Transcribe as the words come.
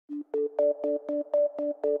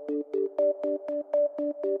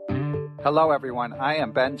Hello, everyone. I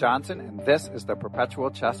am Ben Jønsson, and this is the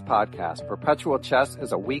Perpetual Chess Podcast. Perpetual Chess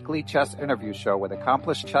is a weekly chess interview show with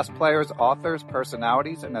accomplished chess players, authors,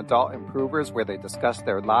 personalities, and adult improvers where they discuss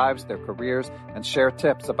their lives, their careers, and share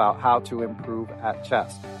tips about how to improve at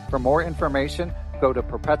chess. For more information, go to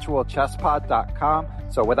perpetualchesspod.com.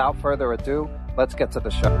 So without further ado, let's get to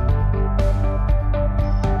the show.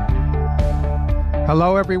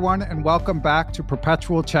 Hello, everyone, and welcome back to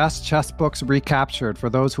Perpetual Chess Books Recaptured. For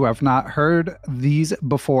those who have not heard these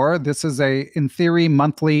before, this is a, in theory,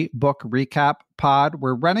 monthly book recap pod.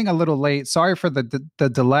 We're running a little late. Sorry for the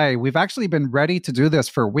delay. We've actually been ready to do this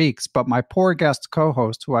for weeks, but my poor guest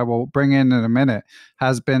co-host, who I will bring in a minute,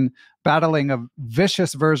 has been battling a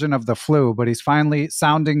vicious version of the flu, but he's finally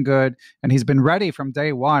sounding good, and he's been ready from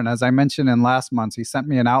day one. As I mentioned in last month, he sent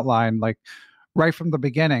me an outline right from the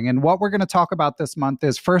beginning. And what we're going to talk about this month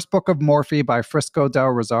is First Book of Morphy by Frisco del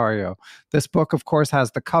Rosario. This book, of course,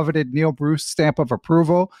 has the coveted Neil Bruce stamp of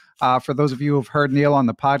approval. For those of you who've heard Neil on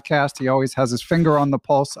the podcast, he always has his finger on the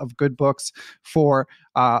pulse of good books for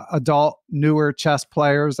adult, newer chess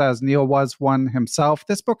players, as Neil was one himself.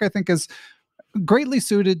 This book, I think, is greatly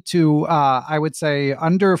suited to, I would say,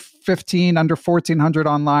 under 15, under 1400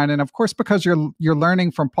 online. And of course, because you're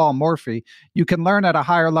learning from Paul Morphy, you can learn at a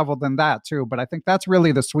higher level than that too. But I think that's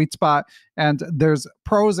really the sweet spot. And there's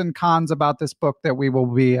pros and cons about this book that we will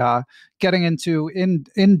be getting into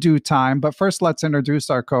in due time. But first, let's introduce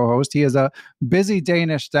our co-host. He is a busy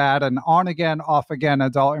Danish dad, an on-again, off-again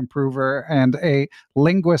adult improver, and a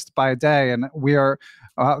linguist by day. And we are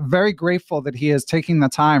very grateful that he is taking the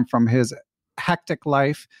time from his hectic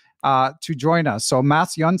life to join us. So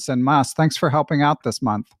Mads Jønsson, Mads, thanks for helping out this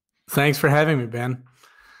month. Thanks for having me, Ben.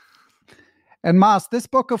 And Mads, this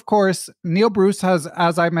book, of course, Neil Bruce has,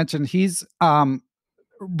 as I mentioned, he's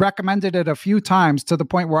recommended it a few times to the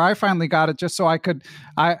point where I finally got it just so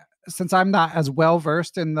since I'm not as well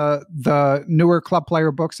versed in the newer club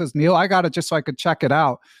player books as Neil, I got it just so I could check it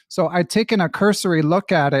out. So I'd taken a cursory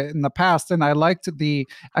look at it in the past, and I liked the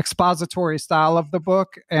expository style of the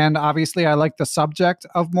book, and obviously I liked the subject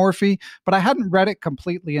of Morphy, but I hadn't read it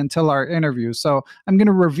completely until our interview. So I'm going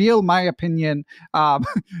to reveal my opinion about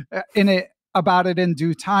it in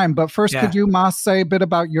due time. But first, could you, Mads, say a bit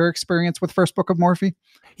about your experience with First Book of Morphy?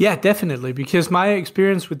 Yeah, definitely, because my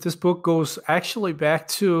experience with this book goes actually back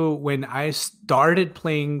to when I started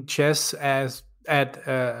playing chess at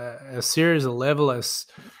a serious level as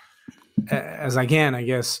I can, I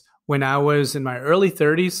guess. When I was in my early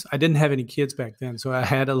 30s, I didn't have any kids back then, so I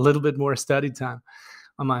had a little bit more study time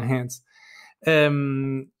on my hands.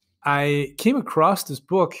 I came across this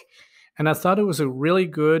book, and I thought it was a really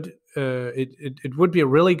good. It would be a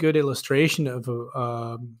really good illustration of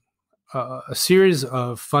a series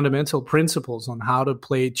of fundamental principles on how to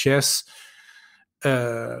play chess,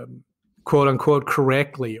 quote unquote,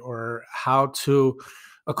 correctly, or how to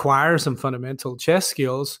acquire some fundamental chess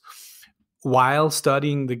skills while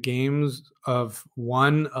studying the games of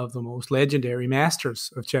one of the most legendary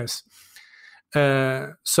masters of chess.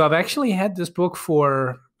 So I've actually had this book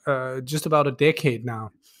for just about a decade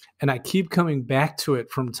now. And I keep coming back to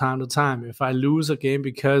it from time to time. If I lose a game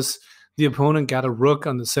because the opponent got a rook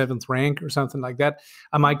on the 7th rank or something like that,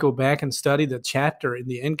 I might go back and study the chapter in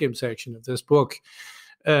the endgame section of this book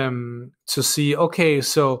to see, okay,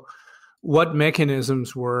 so what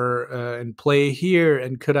mechanisms were in play here,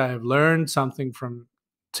 and could I have learned something from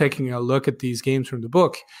taking a look at these games from the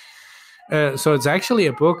book? So it's actually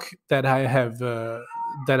a book that I have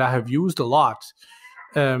used a lot.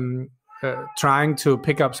 Trying to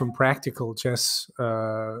pick up some practical chess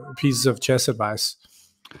pieces of chess advice.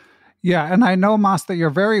 Yeah, and I know, Mads, that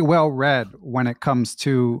you're very well read when it comes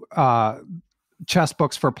to chess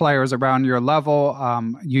books for players around your level.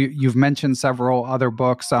 You've mentioned several other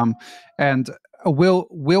books, and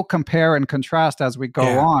we'll compare and contrast as we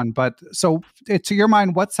go on. But so, to your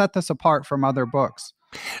mind, what set this apart from other books?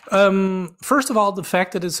 First of all, the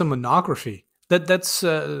fact that it's a monography. That's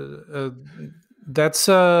a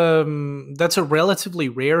relatively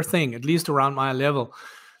rare thing, at least around my level,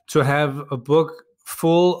 to have a book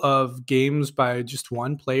full of games by just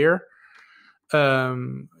one player.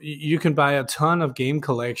 You can buy a ton of game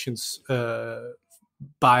collections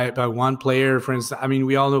by one player. For instance, I mean,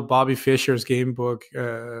 we all know Bobby Fischer's game book,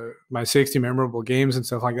 My 60 Memorable Games and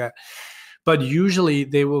stuff like that. But usually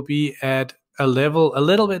they will be at a level a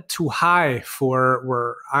little bit too high for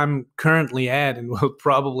where I'm currently at, and will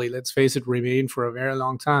probably, let's face it, remain for a very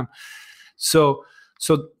long time. So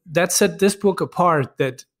that set this book apart,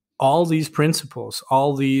 that all these principles,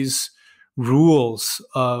 all these rules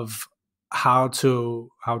of how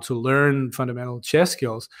to learn fundamental chess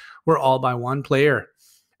skills were all by one player.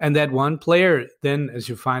 And that one player then, as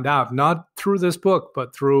you find out, not through this book,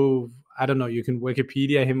 but through, I don't know, you can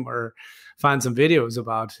Wikipedia him or find some videos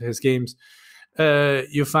about his games.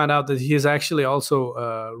 You find out that he is actually also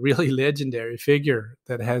a really legendary figure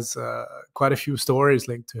that has quite a few stories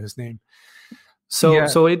linked to his name.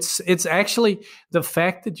 So it's actually the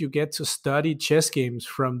fact that you get to study chess games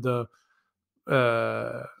from the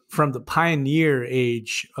pioneer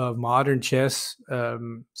age of modern chess,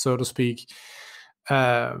 so to speak,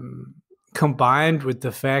 combined with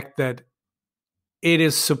the fact that it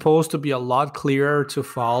is supposed to be a lot clearer to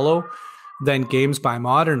follow than games by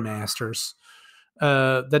modern masters.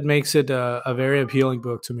 That makes it a very appealing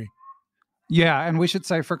book to me. Yeah, and we should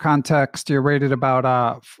say for context, you're rated about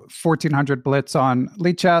 1400 Blitz on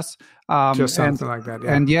Lichess. Just something like that,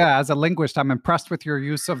 yeah. And yeah, as a linguist, I'm impressed with your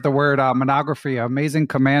use of the word monography. Amazing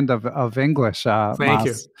command of English. Thank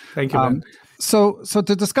you. Thank you, So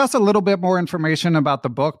to discuss a little bit more information about the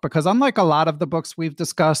book, because unlike a lot of the books we've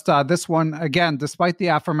discussed, this one, again, despite the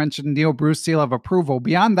aforementioned Neil Bruce seal of approval,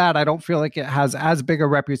 beyond that, I don't feel like it has as big a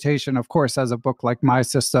reputation, of course, as a book like My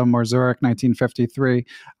System or Zurich 1953.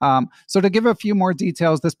 So to give a few more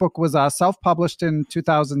details, this book was self-published in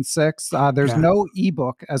 2006. There's no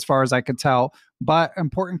ebook, as far as I could tell. But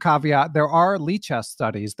important caveat, there are Lichess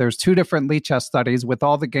studies. There's 2 different Lichess studies with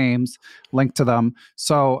all the games linked to them.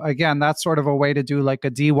 So again, that's sort of a way to do like a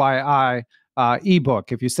DIY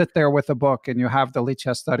ebook. If you sit there with a book and you have the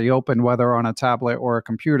Lichess study open, whether on a tablet or a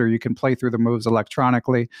computer, you can play through the moves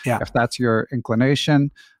electronically if that's your inclination.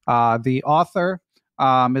 The author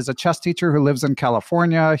is a chess teacher who lives in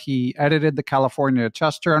California. He edited the California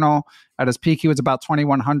Chess Journal. At his peak, he was about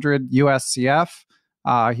 2100 USCF.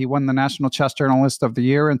 He won the National Chess Journalist of the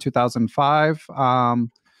Year in 2005.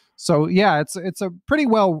 So yeah, it's a pretty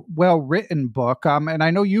well written book. And I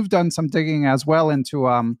know you've done some digging as well into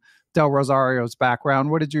Del Rosario's background.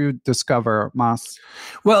 What did you discover, Mads?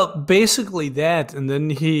 Well, basically that, and then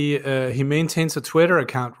he maintains a Twitter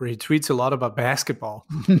account where he tweets a lot about basketball.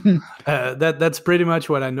 That's pretty much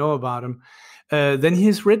what I know about him. Then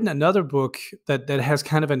he's written another book that has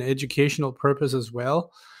kind of an educational purpose as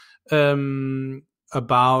well.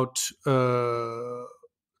 About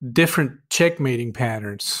different checkmating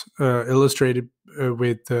patterns, illustrated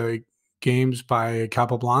with games by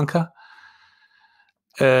Capablanca.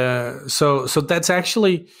 So that's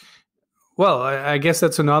actually, well, I guess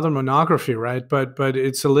that's another monography, right? But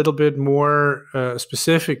it's a little bit more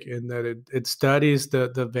specific in that it studies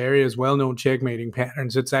the various well-known checkmating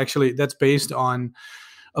patterns. It's actually, that's based on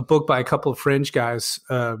a book by a couple of French guys,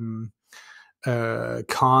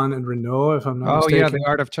 Kahn and Renault, if I'm not mistaken. Oh yeah, The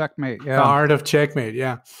Art of Checkmate. Yeah, The Art of Checkmate.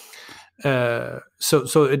 Yeah.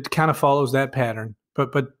 So it kind of follows that pattern.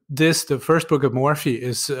 But the First Book of Morphy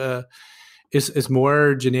is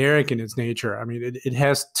more generic in its nature. I mean, it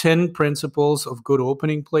has 10 principles of good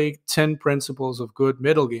opening play, 10 principles of good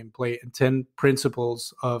middle game play, and 10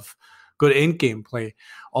 principles of good end game play,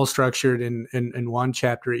 all structured in one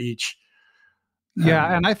chapter each.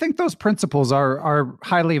 Yeah, and I think those principles are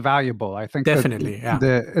highly valuable. I think definitely,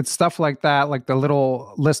 it's stuff like that, like the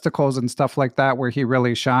little listicles and stuff like that, where he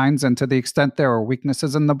really shines. And to the extent there are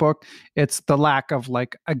weaknesses in the book, it's the lack of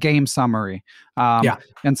like a game summary,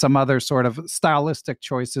 and some other sort of stylistic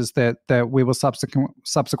choices that we will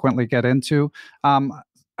subsequently get into.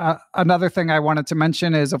 Another thing I wanted to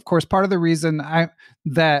mention is, of course, part of the reason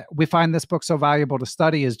that we find this book so valuable to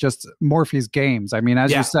study is just Morphy's games. I mean,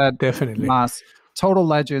 as you said, definitely. Total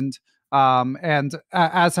legend. And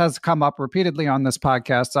as has come up repeatedly on this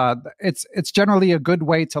podcast, it's generally a good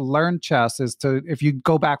way to learn chess is to, if you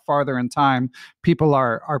go back farther in time, people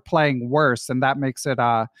are playing worse, and that makes it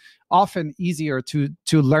often easier to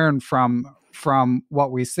learn from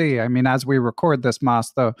what we see. I mean, as we record this,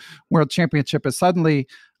 Mads, the World Championship is suddenly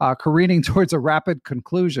careening towards a rapid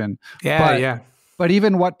conclusion. But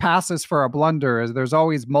even what passes for a blunder is there's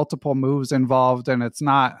always multiple moves involved, and it's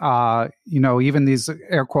not, even these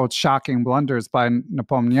air quotes shocking blunders by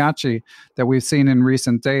Nepomniachtchi that we've seen in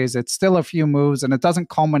recent days. It's still a few moves, and it doesn't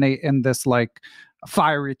culminate in this like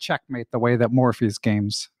fiery checkmate the way that Morphy's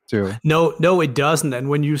games do. No, it doesn't. And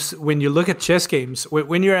when you look at chess games,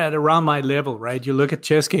 when you're at around my level, right, you look at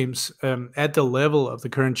chess games at the level of the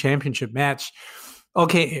current championship match.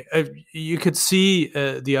 Okay, you could see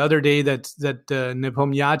the other day that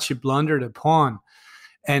Nepomniachtchi blundered a pawn,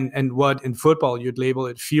 and what in football you'd label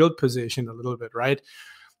it field position a little bit, right?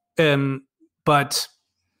 But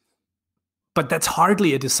that's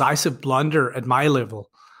hardly a decisive blunder at my level.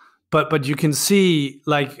 But you can see,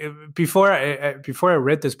 like, before I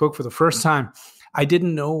read this book for the first time, I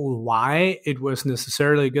didn't know why it was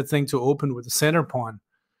necessarily a good thing to open with the center pawn.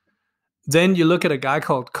 Then you look at a guy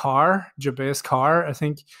called Jabez Carr, I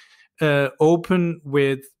think, open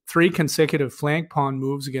with 3 consecutive flank pawn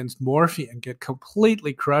moves against Morphy and get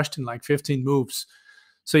completely crushed in like 15 moves.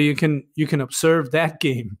 So you can observe that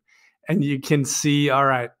game, and you can see, all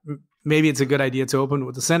right, maybe it's a good idea to open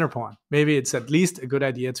with the center pawn. Maybe it's at least a good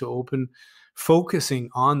idea to open focusing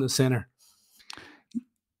on the center.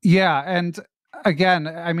 Yeah, and again,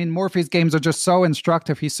 I mean, Morphy's games are just so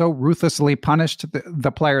instructive. He's so ruthlessly punished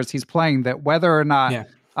the players he's playing that whether or not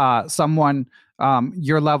someone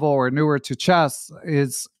your level or newer to chess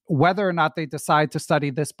is whether or not they decide to study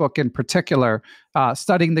this book in particular,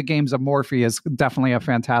 studying the games of Morphy is definitely a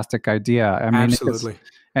fantastic idea. I mean, absolutely.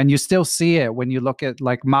 And you still see it when you look at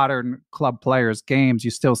like modern club players' games.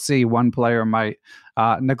 You still see one player might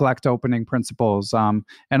neglect opening principles. And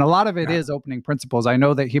a lot of it is opening principles. I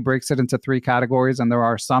know that he breaks it into 3 categories and there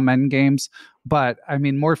are some end games. But I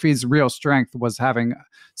mean, Morphy's real strength was having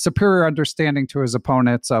superior understanding to his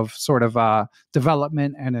opponents of sort of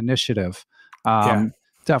development and initiative.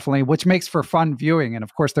 Definitely, which makes for fun viewing. And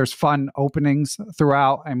of course, there's fun openings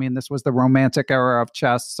throughout. I mean, this was the romantic era of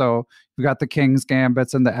chess. So we got the King's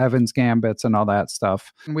Gambits and the Evans Gambits and all that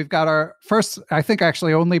stuff. And we've got our first, I think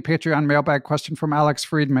actually only Patreon mailbag question from Alex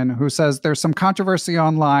Friedman, who says there's some controversy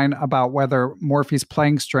online about whether Morphy's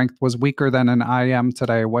playing strength was weaker than an IM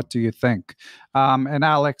today. What do you think? And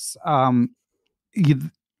Alex,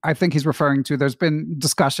 I think he's referring to, there's been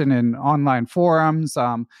discussion in online forums.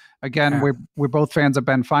 Again, we're both fans of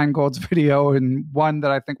Ben Feingold's video, and one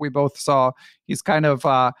that I think we both saw, he's kind of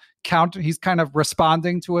he's kind of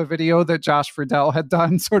responding to a video that Josh Friedel had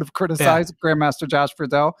done, sort of criticized, Grandmaster Josh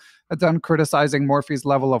Friedel had done criticizing Morphy's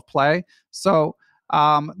level of play. So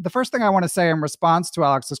the first thing I want to say in response to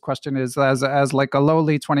Alex's question is, as like a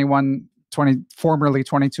lowly formerly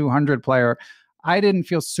 2200 player, I didn't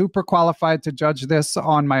feel super qualified to judge this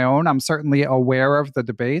on my own. I'm certainly aware of the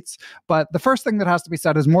debates. But the first thing that has to be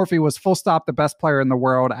said is Morphy was full stop the best player in the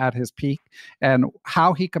world at his peak. And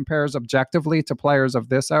how he compares objectively to players of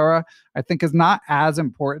this era, I think is not as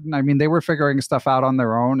important. I mean, they were figuring stuff out on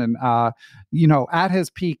their own. And, at his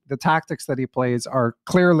peak, the tactics that he plays are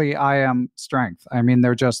clearly IM strength. I mean,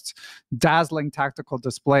 they're just dazzling tactical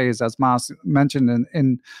displays, as Mads mentioned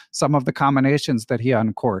in some of the combinations that he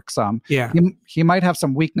uncorks. He might have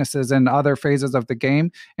some weaknesses in other phases of the game.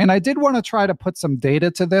 And I did want to try to put some data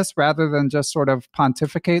to this rather than just sort of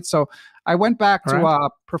pontificate. So I went back to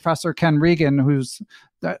Professor Ken Regan, who's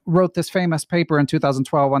wrote this famous paper in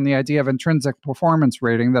 2012 on the idea of intrinsic performance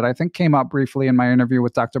rating that I think came up briefly in my interview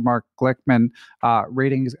with Dr. Mark Glickman,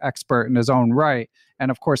 ratings expert in his own right. And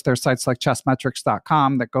of course, there's sites like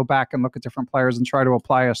chessmetrics.com that go back and look at different players and try to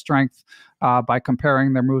apply a strength by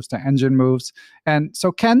comparing their moves to engine moves. And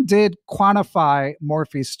so Ken did quantify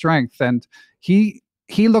Morphy's strength, and he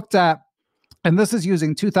looked at, and this is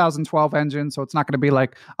using 2012 engines, so it's not going to be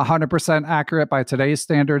like 100% accurate by today's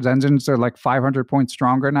standards. Engines are like 500 points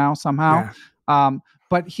stronger now somehow.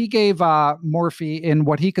 But he gave Morphy, in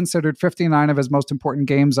what he considered 59 of his most important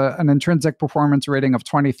games, an intrinsic performance rating of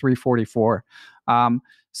 2344.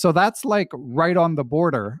 So that's like right on the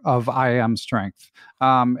border of IM strength.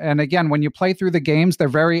 And again, when you play through the games, they're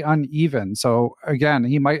very uneven. So again,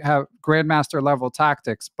 he might have grandmaster level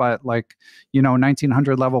tactics, but like,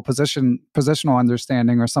 1900 level positional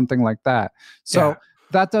understanding or something like that. So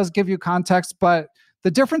that does give you context, but the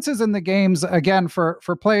differences in the games, again, for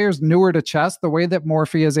players newer to chess, the way that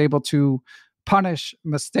Morphy is able to punish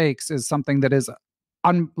mistakes is something that is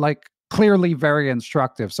clearly very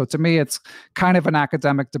instructive. So to me, it's kind of an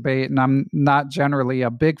academic debate, and I'm not generally a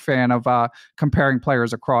big fan of comparing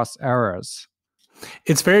players across eras.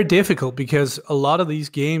 It's very difficult because a lot of the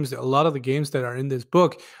games that are in this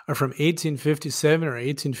book are from 1857 or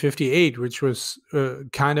 1858, which was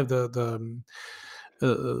kind of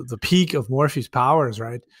the peak of Morphy's powers,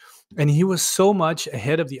 right? And he was so much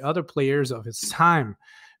ahead of the other players of his time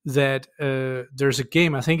that there's a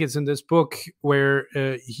game, I think it's in this book, where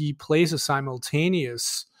he plays a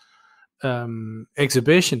simultaneous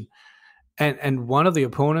exhibition, and one of the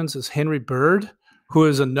opponents is Henry Bird, who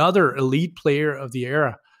is another elite player of the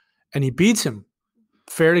era, and he beats him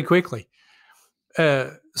fairly quickly.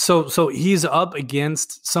 So he's up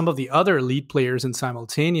against some of the other elite players in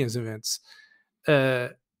simultaneous events,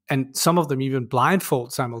 and some of them even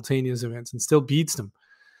blindfold simultaneous events, and still beats them.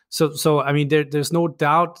 So I mean, there's no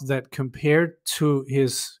doubt that compared to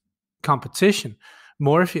his competition,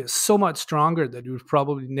 Morphy is so much stronger that we've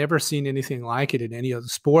probably never seen anything like it in any other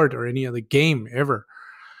sport or any other game ever.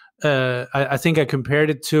 I think I compared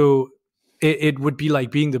it to, it would be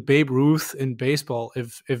like being the Babe Ruth in baseball.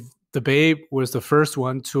 If the Babe was the first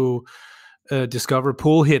one to discover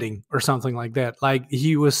pool hitting or something like that. Like,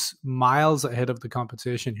 he was miles ahead of the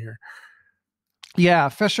competition here. Yeah,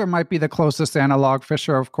 Fischer might be the closest analog.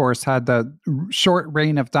 Fischer, of course, had the short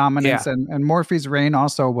reign of dominance, Yeah. and Morphy's reign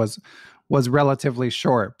also was relatively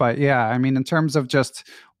short. But yeah, I mean, in terms of just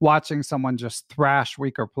watching someone just thrash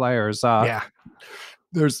weaker players,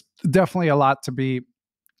 there's definitely a lot to be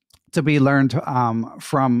learned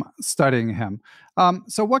from studying him.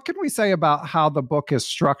 So what can we say about how the book is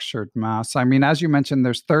structured, Mads? I mean, as you mentioned,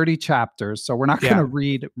 there's 30 chapters, so we're not going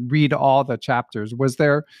to read all the chapters.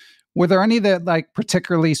 Were there any that like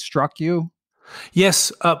particularly struck you?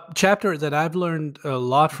 Yes, a chapter that I've learned a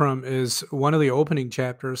lot from is one of the opening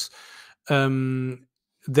chapters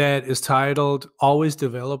that is titled "Always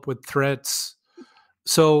Develop with Threats."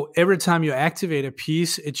 So every time you activate a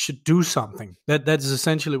piece, it should do something. That's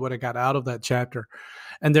essentially what I got out of that chapter.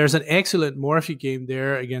 And there's an excellent Morphy game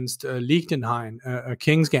there against Liechtenstein, a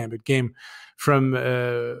King's Gambit game from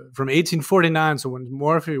 1849. So when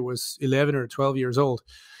Morphy was 11 or 12 years old,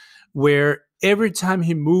 where every time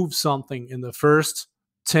he moves something in the first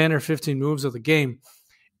 10 or 15 moves of the game,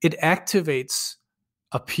 it activates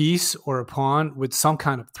a piece or a pawn with some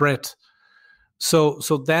kind of threat. So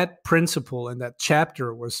that principle and that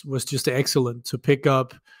chapter was just excellent to pick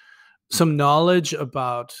up some knowledge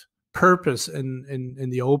about purpose in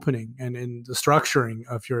the opening and in the structuring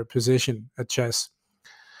of your position at chess.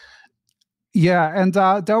 Yeah, and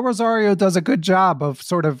Del Rosario does a good job of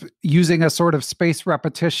sort of using a sort of space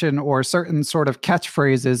repetition or certain sort of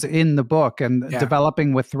catchphrases in the book, and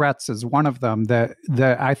developing with threats is one of them that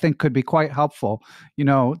I think could be quite helpful,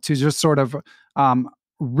 to just sort of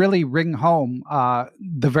really ring home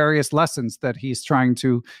the various lessons that he's trying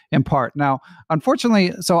to impart. Now,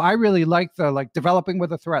 unfortunately, so I really like the developing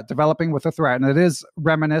with a threat, and it is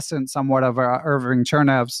reminiscent somewhat of Irving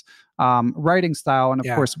Chernev's writing style. And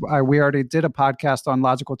of course, we already did a podcast on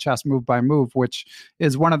logical chess move by move, which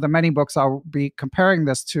is one of the many books I'll be comparing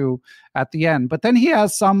this to at the end. But then he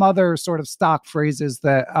has some other sort of stock phrases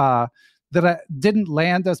that didn't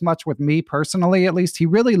land as much with me personally. At least he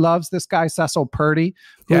really loves this guy Cecil Purdy,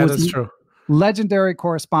 who that's true. Legendary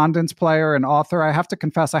correspondence player and author. I have to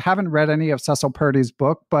confess, I haven't read any of Cecil Purdy's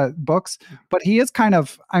books, but he is kind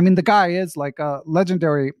of, I mean, the guy is like a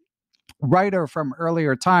legendary writer from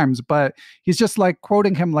earlier times, but he's just like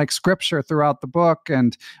quoting him like scripture throughout the book.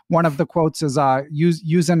 And one of the quotes is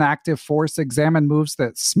use an active force, examine moves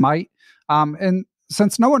that smite. And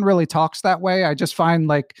since no one really talks that way, I just find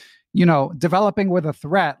like, developing with a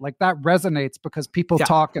threat, like that resonates because people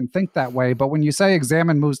talk and think that way. But when you say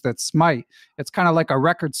examine moves that smite, it's kind of like a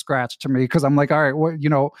record scratch to me, because I'm like, all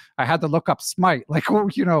right, I had to look up smite. Like,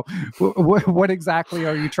 what exactly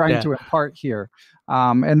are you trying to impart here?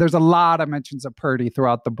 And there's a lot of mentions of Purdy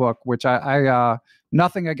throughout the book, which I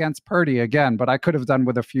nothing against Purdy again, but I could have done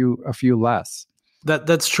with a few less.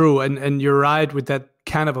 That's true, and you're right with that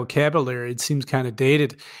kind of vocabulary. It seems kind of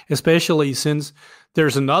dated, especially since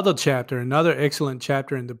there's another excellent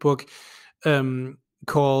chapter in the book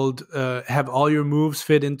called "Have All Your Moves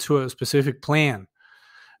Fit into a Specific Plan."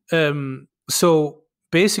 So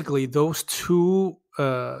basically, those two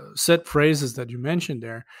set phrases that you mentioned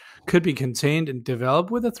there could be contained and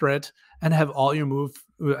developed with a threat, and have all your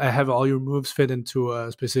moves fit into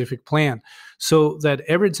a specific plan, so that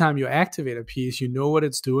every time you activate a piece, you know what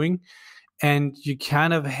it's doing, and you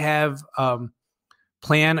kind of have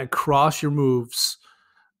plan across your moves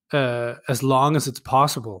as long as it's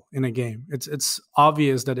possible in a game. It's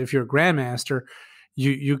obvious that if you're a grandmaster,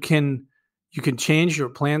 you can change your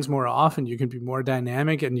plans more often. You can be more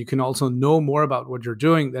dynamic, and you can also know more about what you're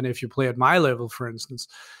doing than if you play at my level, for instance.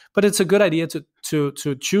 But it's a good idea to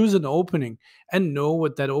choose an opening and know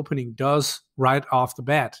what that opening does right off the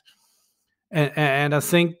bat. And I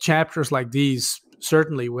think chapters like these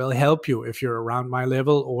certainly will help you if you're around my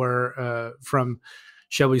level, or from,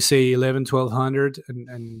 shall we say, 11, 1200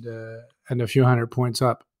 and a few hundred points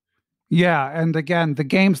up. Yeah, and again, the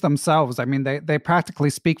games themselves, I mean, they practically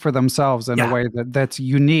speak for themselves in a way that's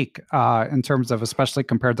unique in terms of, especially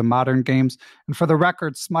compared to modern games. And for the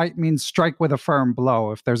record, smite means strike with a firm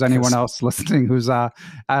blow, if there's anyone else listening who's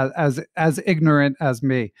as ignorant as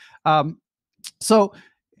me. So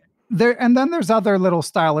and then there's other little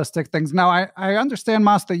stylistic things. Now, I understand,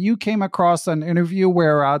 Mas, that you came across an interview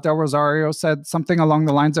where Del Rosario said something along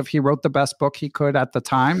the lines of he wrote the best book he could at the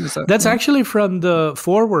time. That's actually from the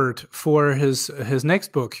foreword for his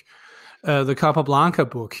next book, the Capablanca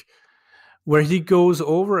book, where he goes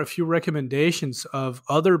over a few recommendations of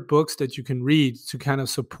other books that you can read to kind of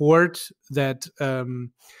support that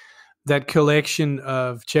that collection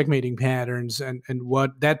of checkmating patterns and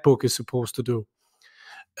what that book is supposed to do.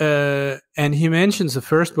 And he mentions the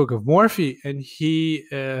First Book of Morphy, and he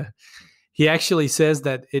actually says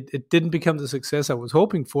that it didn't become the success I was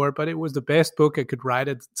hoping for, but it was the best book I could write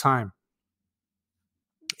at the time.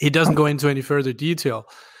 He doesn't go into any further detail,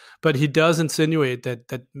 but he does insinuate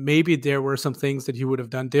that maybe there were some things that he would have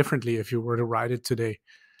done differently if he were to write it today.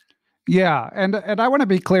 Yeah, and I want to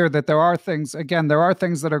be clear that there are things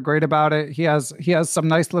that are great about it. He has some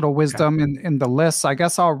nice little wisdom in the lists. I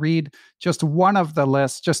guess I'll read just one of the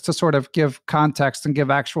lists just to sort of give context and give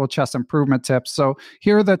actual chess improvement tips. So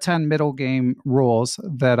here are the 10 middle game rules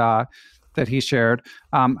that he shared.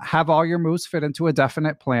 Have all your moves fit into a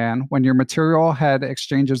definite plan. When your material head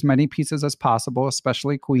exchanges many pieces as possible,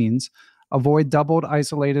 especially queens. Avoid doubled,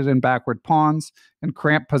 isolated, and backward pawns. In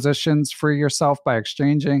cramped positions, free yourself by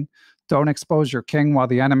exchanging. Don't expose your king while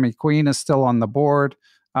the enemy queen is still on the board.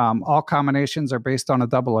 All combinations are based on a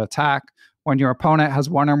double attack. When your opponent has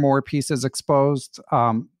one or more pieces exposed,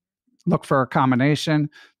 look for a combination.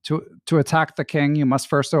 To attack the king, you must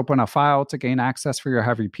first open a file to gain access for your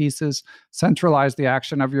heavy pieces. Centralize the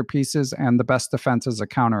action of your pieces, and the best defense is a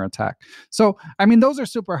counterattack. So, I mean, those are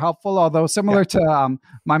super helpful, although similar to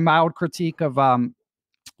my mild critique of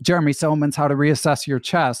Jeremy Silman's How to Reassess Your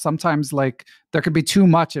Chess, sometimes like there could be too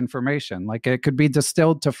much information. Like it could be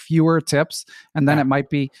distilled to fewer tips, and then it might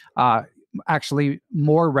be actually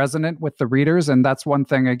more resonant with the readers. And that's one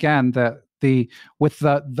thing, again, that with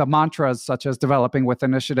the mantras such as developing with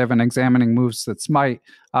initiative and examining moves that smite,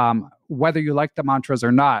 whether you like the mantras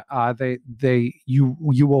or not, you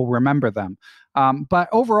will remember them. But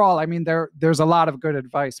overall, I mean, there's a lot of good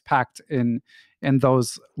advice packed in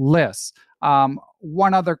those lists.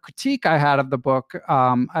 One other critique I had of the book,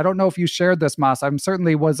 I don't know if you shared this, Mads. I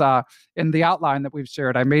certainly was in the outline that we've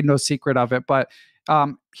shared. I made no secret of it, but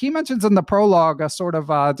he mentions in the prologue a sort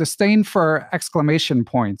of disdain for exclamation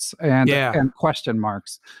points and question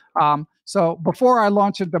marks. So before I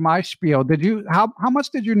launch into my spiel, how much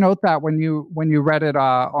did you note that when you read it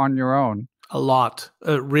on your own? A lot,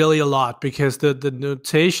 really a lot, because the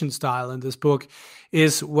notation style in this book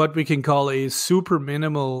is what we can call a super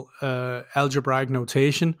minimal algebraic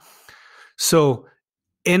notation. So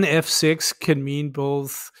NF6 can mean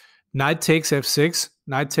both knight takes F6,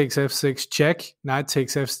 knight takes F6 check, knight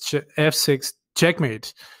takes F6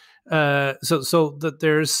 checkmate. So that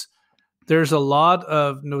there's a lot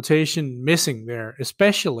of notation missing there,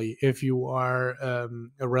 especially if you are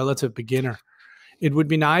a relative beginner. It would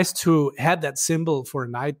be nice to have that symbol for a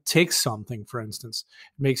knight takes something, for instance.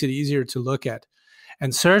 It makes it easier to look at.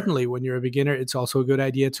 And certainly when you're a beginner, it's also a good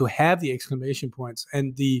idea to have the exclamation points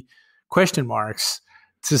and the question marks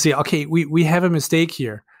to say, okay, we have a mistake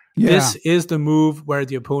here. Yeah. This is the move where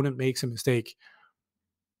the opponent makes a mistake.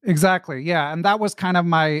 Exactly. Yeah. And that was kind of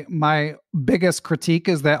my biggest critique,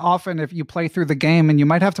 is that often if you play through the game, and you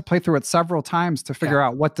might have to play through it several times to figure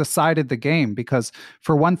out what decided the game, because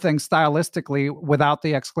for one thing, stylistically, without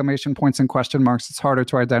the exclamation points and question marks, it's harder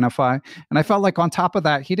to identify. And I felt like on top of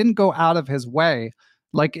that, he didn't go out of his way.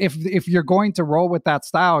 Like if you're going to roll with that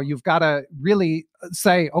style, you've got to really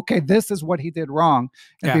say, okay, this is what he did wrong,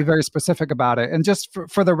 and be very specific about it. And just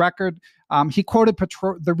for the record, he quoted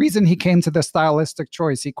the reason he came to this stylistic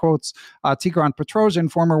choice. He quotes Tigran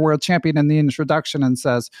Petrosian, former world champion, in the introduction, and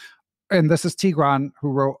says, and this is Tigran who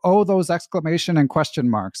wrote, "Oh, those exclamation and question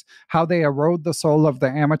marks, how they erode the soul of the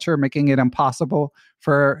amateur, making it impossible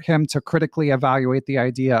for him to critically evaluate the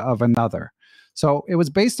idea of another." So it was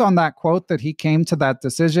based on that quote that he came to that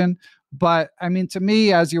decision. But I mean, to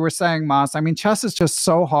me, as you were saying, Mads, I mean, chess is just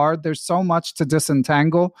so hard. There's so much to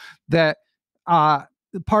disentangle that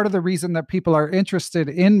part of the reason that people are interested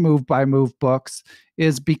in move by move books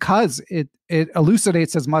is because it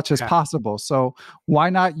elucidates as much as possible. So why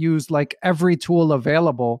not use like every tool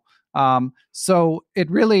available? So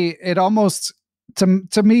it almost,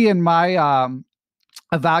 to me, in my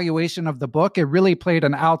evaluation of the book, it really played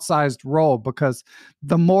an outsized role, because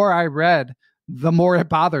the more I read, the more it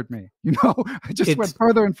bothered me. I just went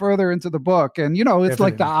further and further into the book. And, it's definitely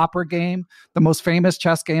like the opera game, the most famous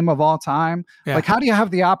chess game of all time. Yeah. Like, how do you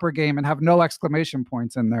have the opera game and have no exclamation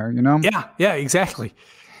points in there, Yeah, exactly.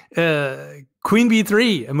 Queen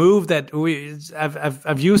B3, a move that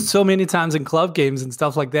I've used so many times in club games and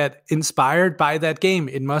stuff like that, inspired by that game.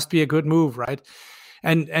 It must be a good move, right?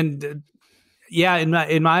 And yeah,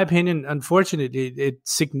 in my opinion, unfortunately, it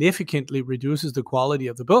significantly reduces the quality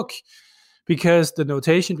of the book, because the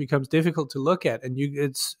notation becomes difficult to look at. And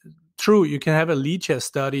it's true, you can have a Lichess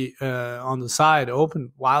study on the side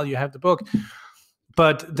open while you have the book,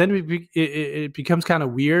 but then it becomes kind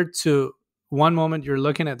of weird to one moment you're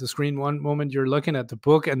looking at the screen, one moment you're looking at the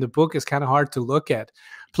book, and the book is kind of hard to look at.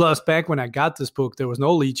 Plus, back when I got this book, there was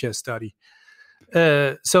no Lichess Study.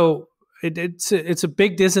 So it's a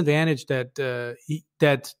big disadvantage that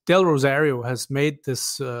that Del Rosario has made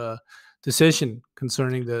this decision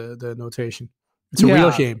concerning the notation. It's a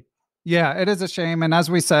real shame. Yeah, it is a shame. And as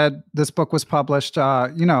we said, this book was published,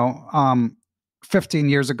 15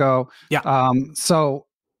 years ago. Yeah. So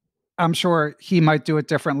I'm sure he might do it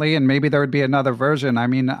differently, and maybe there would be another version. I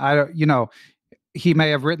mean, he may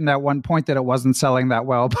have written at one point that it wasn't selling that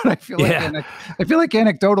well, but I feel like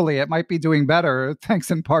anecdotally it might be doing better,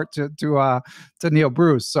 thanks in part to Neil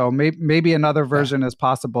Bruce. So maybe another version is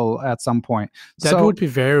possible at some point. That would be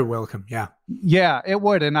very welcome. Yeah, it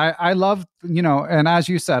would. And I love, and as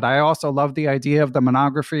you said, I also love the idea of the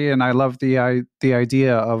monography, and I love the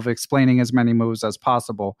idea of explaining as many moves as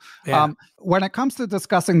possible. Yeah. When it comes to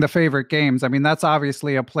discussing the favorite games, I mean, that's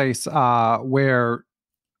obviously a place where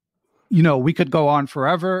we could go on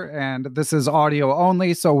forever, and this is audio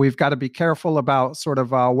only, so we've got to be careful about sort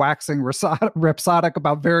of waxing rhapsodic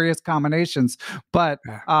about various combinations.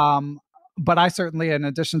 But I certainly, in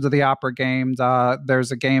addition to the opera games,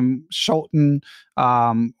 there's a game, Scholten,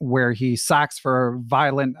 where he sacks for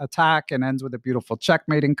violent attack and ends with a beautiful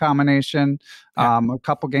checkmating combination. A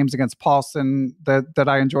couple games against Paulson that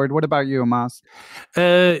I enjoyed. What about you, Mads?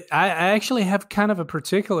 I actually have kind of a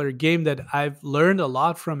particular game that I've learned a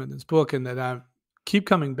lot from in this book, and that I keep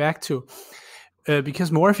coming back to,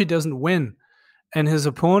 because Morphy doesn't win, and his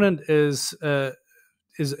opponent is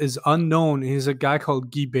unknown. He's a guy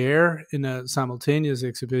called Guibert in a simultaneous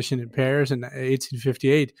exhibition in Paris in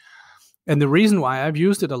 1858. And the reason why I've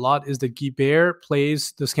used it a lot is that Guibert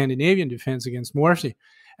plays the Scandinavian defense against Morphy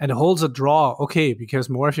and holds a draw. Okay, because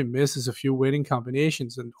Morphy misses a few winning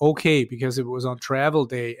combinations, and okay, because it was on travel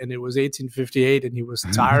day and it was 1858 and he was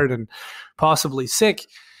tired and possibly sick.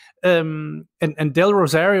 And Del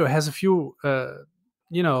Rosario has a few,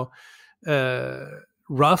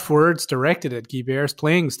 rough words directed at Guibert's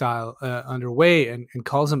playing style underway, and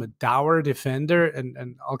calls him a dour defender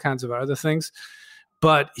and all kinds of other things.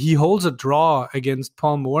 But he holds a draw against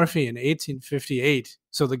Paul Morphy in 1858.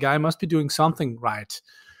 So the guy must be doing something right.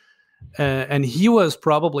 And he was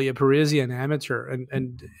probably a Parisian amateur.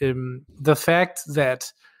 And the fact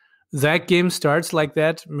that game starts like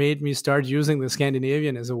that made me start using the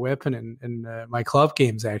Scandinavian as a weapon in my club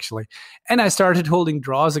games, actually. And I started holding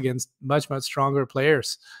draws against much, much stronger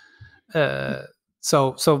players.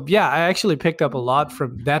 So I actually picked up a lot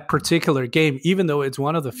from that particular game, even though it's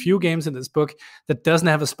one of the few games in this book that doesn't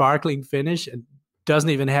have a sparkling finish and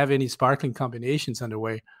doesn't even have any sparkling combinations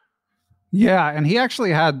underway. Yeah, and he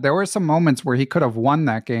actually there were some moments where he could have won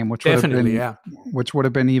that game, which would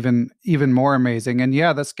have been even more amazing. And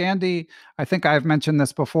yeah, the Scandi, I think I've mentioned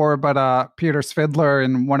this before, but Peter Svidler,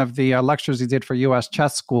 in one of the lectures he did for U.S.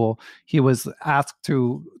 Chess School, he was asked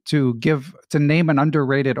to name an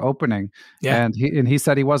underrated opening. Yeah. And he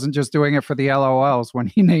said he wasn't just doing it for the LOLs when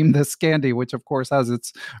he named the Scandi, which of course has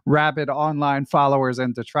its rabid online followers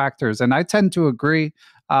and detractors. And I tend to agree.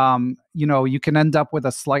 You can end up with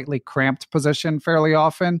a slightly cramped position fairly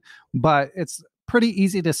often, but it's pretty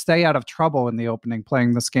easy to stay out of trouble in the opening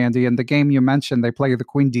playing the Scandi. And the game you mentioned, they play the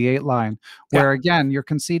Queen D8 line, where again, you're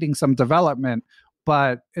conceding some development,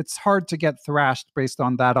 but it's hard to get thrashed based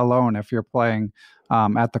on that alone if you're playing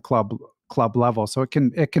at the club level. So it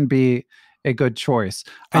can be a good choice.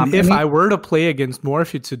 And if I were to play against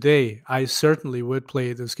Morphy today, I certainly would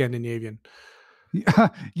play the Scandinavian.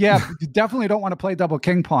 Yeah, you definitely don't want to play double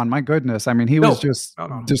king pawn. My goodness. I mean, he was just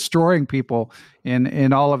destroying people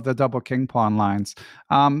in all of the double king pawn lines.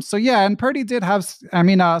 And Purdy did have,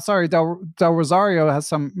 Del Rosario has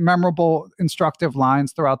some memorable instructive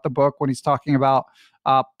lines throughout the book when he's talking about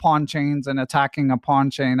pawn chains and attacking a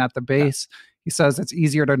pawn chain at the base. Yeah. He says it's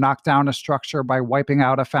easier to knock down a structure by wiping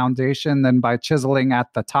out a foundation than by chiseling at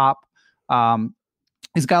the top.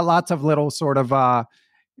 He's got lots of little sort of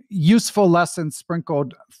useful lessons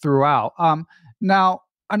sprinkled throughout. Now,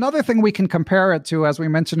 another thing we can compare it to, as we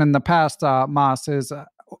mentioned in the past, Mads, is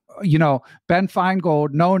Ben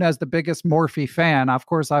Feingold, known as the biggest Morphy fan. Of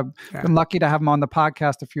course, I've been lucky to have him on the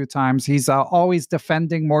podcast a few times. He's always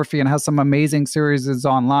defending Morphy and has some amazing series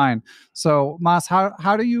online. So, Mads,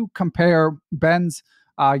 how do you compare Ben's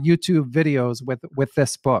YouTube videos with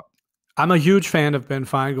this book? I'm a huge fan of Ben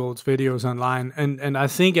Feingold's videos online, and I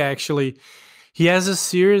think actually he has a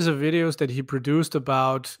series of videos that he produced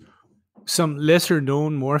about some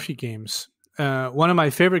lesser-known Morphy games. One of my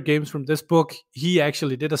favorite games from this book, he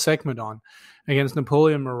actually did a segment on against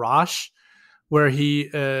Napoleon Mirage, where he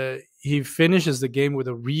he finishes the game with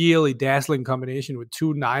a really dazzling combination with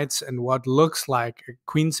 2 knights and what looks like a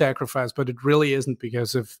queen sacrifice, but it really isn't,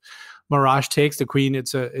 because if Mirage takes the queen,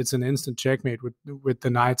 it's an instant checkmate with the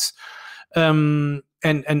knights. And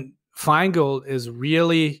Feingold is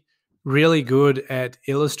really, really good at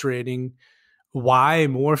illustrating why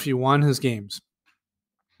Morphy won his games.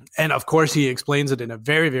 And of course, he explains it in a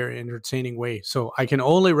very, very entertaining way. So I can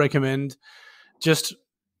only recommend, just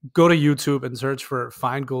go to YouTube and search for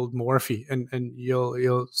Feingold Morphy, and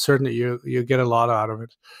you'll certainly you'll get a lot out of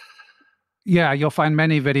it. Yeah, you'll find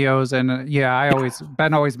many videos, and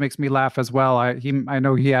Ben always makes me laugh as well. I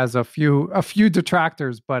know he has a few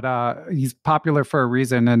detractors, but he's popular for a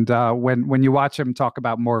reason. And when you watch him talk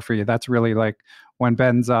about Morphy, that's really like when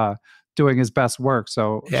Ben's doing his best work.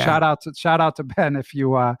 So shout out to Ben if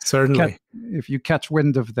you certainly if you catch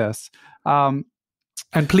wind of this.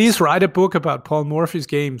 And please write a book about Paul Morphy's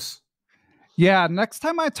games. Yeah, next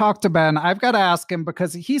time I talk to Ben, I've got to ask him,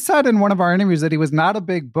 because he said in one of our interviews that he was not a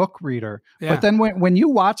big book reader. Yeah. But then when you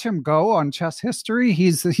watch him go on chess history,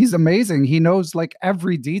 he's amazing. He knows like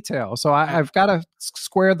every detail. So I've got to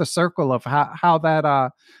square the circle of how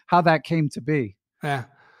that came to be. Yeah.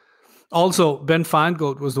 Also, Ben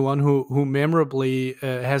Feingold was the one who memorably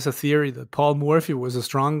has a theory that Paul Morphy was a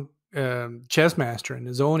strong chess master in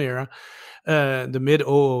his own era, the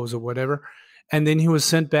mid-00s or whatever. And then he was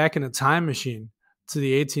sent back in a time machine to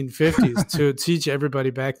the 1850s to teach everybody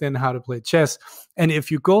back then how to play chess. And if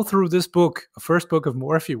you go through this book, First Book of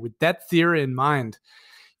Morphy, with that theory in mind,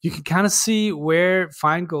 you can kind of see where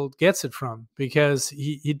Feingold gets it from, because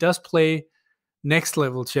he does play next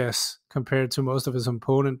level chess compared to most of his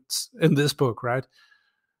opponents in this book, right?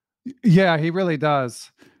 Yeah, he really does.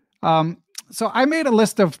 So I made a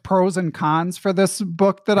list of pros and cons for this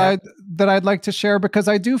book that I'd like to share, because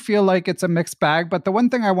I do feel like it's a mixed bag. But the one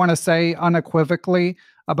thing I want to say unequivocally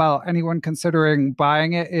about anyone considering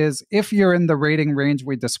buying it is, if you're in the rating range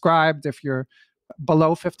we described, if you're below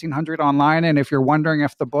 1,500 online, and if you're wondering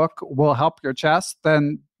if the book will help your chess,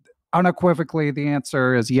 then unequivocally the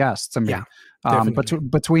answer is yes to me. Yeah,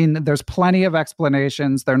 between there's plenty of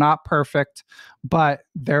explanations. They're not perfect, but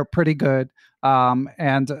they're pretty good.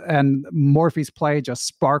 And Morphy's play just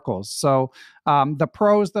sparkles. So the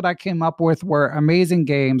pros that I came up with were amazing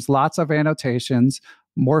games, lots of annotations.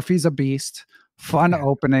 Morphy's a beast. Fun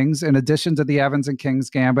openings. In addition to the Evans and King's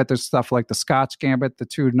Gambit, there's stuff like the Scotch Gambit, the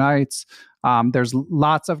 2 Knights. There's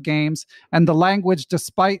lots of games, and the language,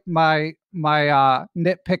 despite my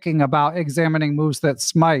nitpicking about examining moves that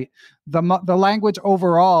smite, the language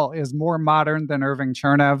overall is more modern than Irving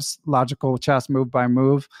Chernev's logical chess move by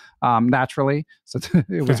move, naturally. So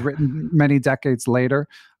it was written many decades later.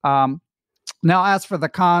 Now, as for the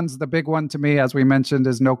cons, the big one to me, as we mentioned,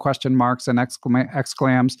 is no question marks and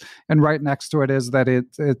exclams. And right next to it is that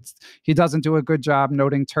he doesn't do a good job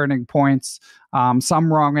noting turning points.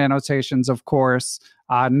 Some wrong annotations, of course.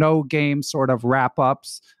 No game sort of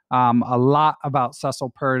wrap-ups. A lot about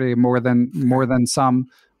Cecil Purdy, more than some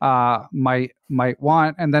might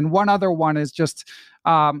want. And then one other one is just,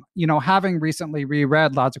 having recently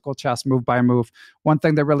reread Logical Chess move by move, one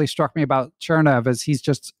thing that really struck me about Chernev is he's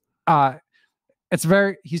just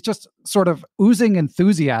sort of oozing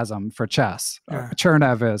enthusiasm for chess.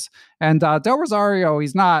 Chernev is. And Del Rosario,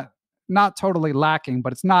 he's not totally lacking,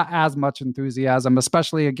 but it's not as much enthusiasm,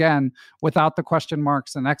 especially again without the question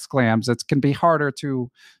marks and exclams. It can be harder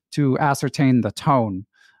to ascertain the tone.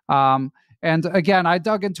 And again, I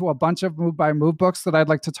dug into a bunch of move by move books that I'd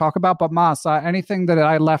like to talk about. But Mads, anything that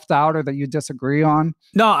I left out or that you disagree on?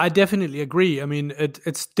 No, I definitely agree. I mean,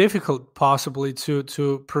 it's difficult possibly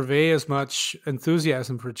to purvey as much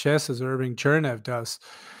enthusiasm for chess as Irving Chernev does.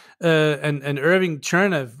 And Irving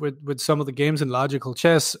Chernev with some of the games in logical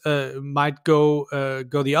chess might go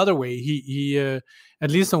the other way. He at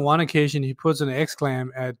least on one occasion he puts an exclam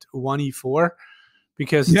at 1e4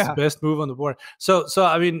 because it's the best move on the board. So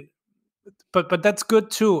I mean. But that's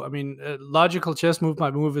good too. I mean, logical chess move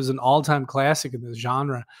by move is an all-time classic in this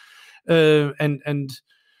genre, and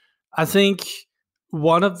I think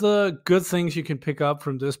one of the good things you can pick up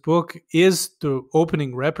from this book is the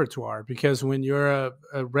opening repertoire, because when you're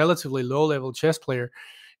a relatively low-level chess player,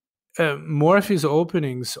 Morphy's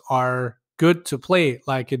openings are good to play,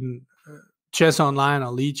 like in Chess Online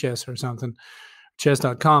or Lichess or something,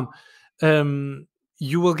 chess.com.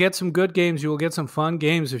 You will get some good games. You will get some fun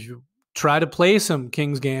games if you try to play some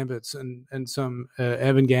King's Gambits and some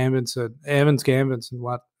Evans Gambits and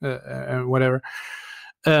whatever.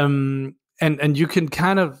 And you can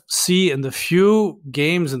kind of see in the few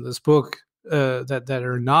games in this book that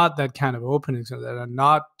are not that kind of openings, or that are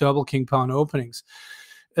not double king pawn openings,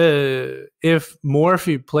 if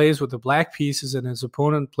Morphy plays with the black pieces and his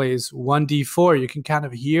opponent plays 1d4, you can kind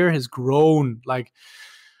of hear his groan, like,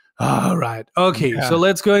 all right, okay, so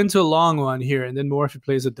let's go into a long one here. And then Morphy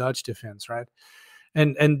plays a Dutch defense, right?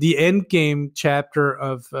 And the end game chapter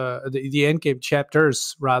of the end game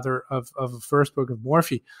chapters rather of the First Book of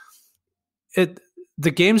Morphy,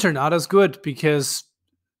 the games are not as good because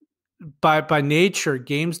by nature,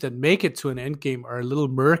 games that make it to an end game are a little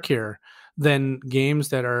murkier than games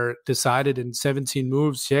that are decided in 17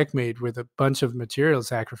 moves checkmate with a bunch of material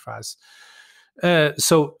sacrifice.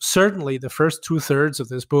 So certainly the first 2/3 of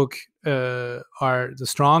this book are the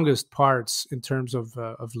strongest parts in terms of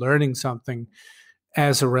learning something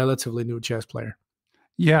as a relatively new chess player.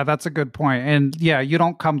 Yeah, that's a good point. And yeah, you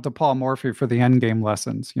don't come to Paul Morphy for the endgame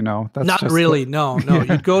lessons, That's not just really. No. Yeah.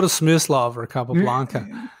 You'd go to Smyslov or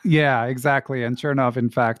Capablanca. Yeah, exactly. And Chernov, in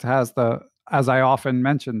fact, has as I often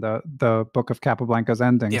mention, the Book of Capablanca's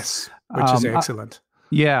endings. Yes, which is excellent.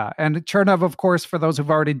 Yeah, and Chernov, of course, for those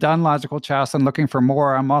who've already done logical chess and looking for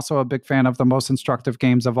more, I'm also a big fan of the most instructive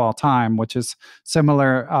games of all time, which is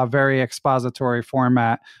similar, very expository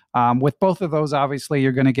format. With both of those, obviously,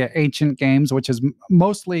 you're going to get ancient games, which is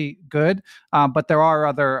mostly good, but there are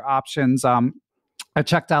other options. I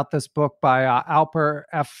checked out this book by Alper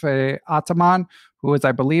F. Ataman, who is,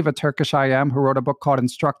 I believe, a Turkish IM, who wrote a book called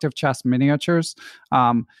Instructive Chess Miniatures.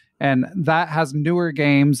 And that has newer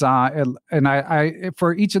games. And I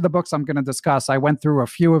for each of the books I'm going to discuss, I went through a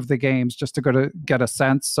few of the games just to get a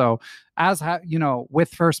sense. So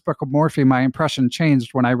with First Book of Morphy, my impression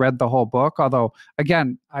changed when I read the whole book. Although,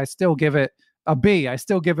 again, I still give it a B. I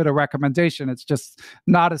still give it a recommendation. It's just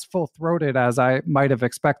not as full-throated as I might have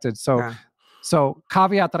expected. So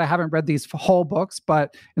caveat that I haven't read these whole books,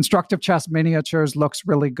 but Instructive Chess Miniatures looks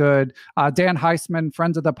really good. Dan Heisman,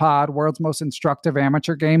 friend of the pod, World's Most Instructive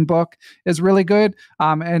Amateur Game book, is really good.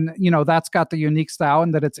 And that's got the unique style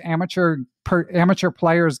in that it's amateur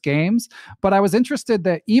players' games. But I was interested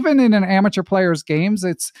that even in an amateur players' games,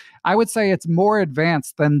 I would say it's more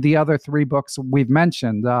advanced than the other three books we've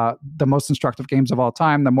mentioned. The Most Instructive Games of All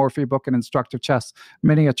Time, the Morphy book, and Instructive Chess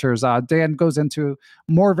Miniatures. Dan goes into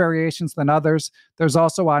more variations than others. There's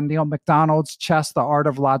also Neil MacDonald's Chess, The Art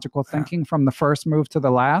of Logical Thinking, from the first move to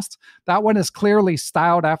the last. That one is clearly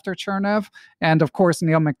styled after Chernev. And of course,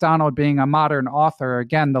 Neil MacDonald being a modern author,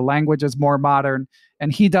 again, the language is more modern.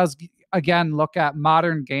 And he does, again, look at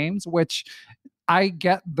modern games, which I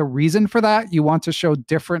get the reason for that. You want to show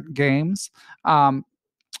different games.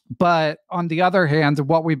 But on the other hand,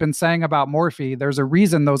 what we've been saying about Morphy, there's a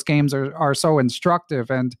reason those games are so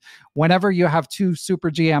instructive. And whenever you have two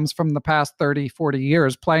super GMs from the past 30, 40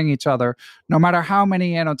 years playing each other, no matter how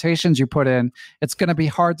many annotations you put in, it's going to be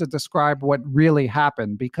hard to describe what really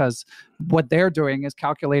happened, because what they're doing is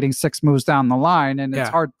calculating 6 moves down the line, and it's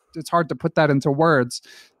hard to put that into words.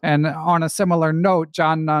 And on a similar note,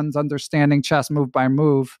 John Nunn's Understanding Chess Move by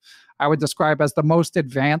Move, I would describe as the most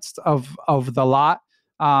advanced of the lot.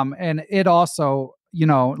 And it also,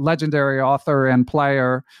 legendary author and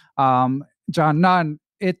player, John Nunn,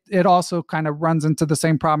 it also kind of runs into the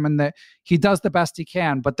same problem in that he does the best he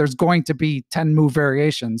can, but there's going to be 10 move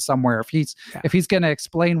variations somewhere if he's going to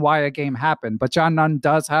explain why a game happened. But John Nunn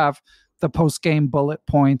does have the post-game bullet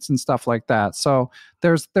points and stuff like that. So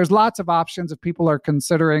there's lots of options if people are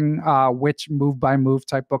considering which move-by-move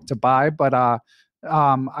type book to buy. But I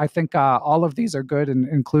think all of these are good,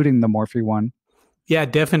 including the Morphy one. Yeah,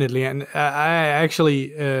 definitely. And I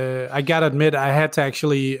actually, I got to admit, I had to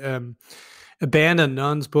actually abandon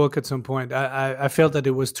Nunn's book at some point. I felt that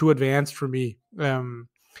it was too advanced for me.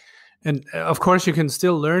 And of course, you can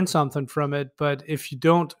still learn something from it, but if you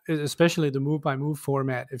don't, especially the move-by-move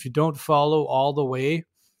format, if you don't follow all the way,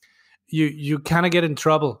 you kind of get in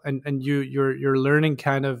trouble, and your learning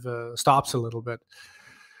kind of stops a little bit.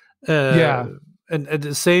 And at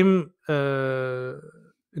the same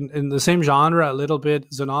in the same genre a little bit,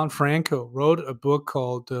 Zenon Franco wrote a book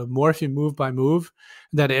called Morphy Move by Move,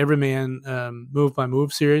 that Everyman Move by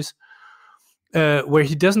Move series. Where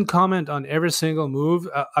he doesn't comment on every single move.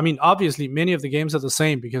 I mean, obviously, many of the games are the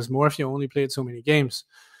same because Morphy only played so many games.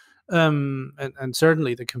 And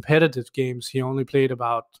certainly the competitive games, he only played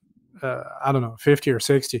about, 50 or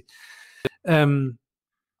 60.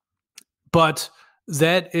 But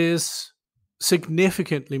that is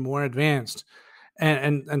significantly more advanced.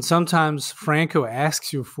 And sometimes Franco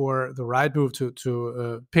asks you for the right move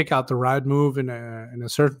to pick out the right move in a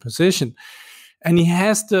certain position. And he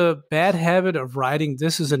has the bad habit of writing,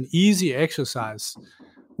 "This is an easy exercise,"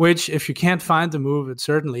 which, if you can't find the move, it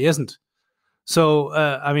certainly isn't. So,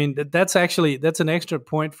 that's an extra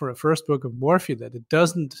point for a First Book of Morphy, that it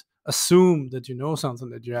doesn't assume that you know something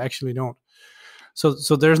that you actually don't. So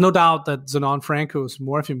there's no doubt that Zenon Franco's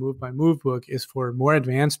Morphy Move by Move book is for more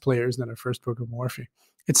advanced players than a First Book of Morphy.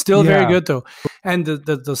 It's still very good though, and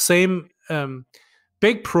the same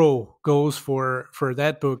big pro goes for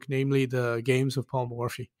that book, namely the Games of Paul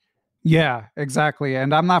Morphy. Yeah, exactly.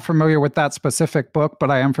 And I'm not familiar with that specific book, but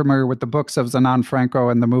I am familiar with the books of Zenon Franco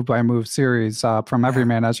and the Move by Move series from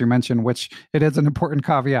Everyman, as you mentioned, which it is an important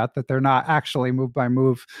caveat that they're not actually move by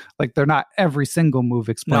move. Like they're not every single move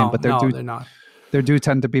explained, but they're not. There do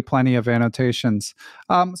tend to be plenty of annotations.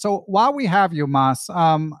 So while we have you, Mads,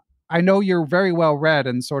 I know you're very well read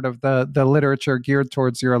in sort of the literature geared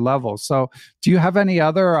towards your level. So do you have any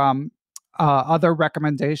other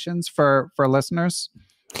recommendations for listeners?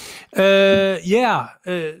 There's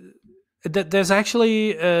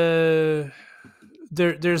actually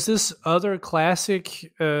there's this other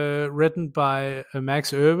classic written by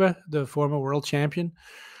Max Öwe, the former world champion,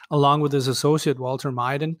 along with his associate Walter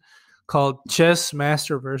Meiden, called Chess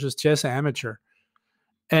Master versus Chess Amateur.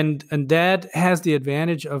 And that has the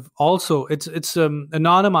advantage of also it's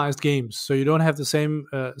anonymized games, so you don't have the same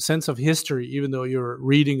sense of history, even though you're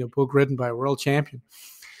reading a book written by a world champion.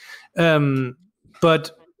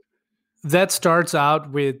 But that starts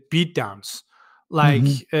out with beatdowns, like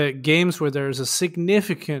games where there's a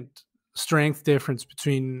significant strength difference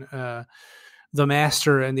between the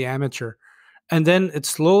master and the amateur. And then it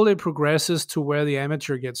slowly progresses to where the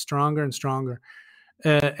amateur gets stronger and stronger.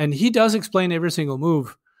 And he does explain every single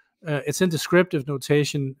move. It's in descriptive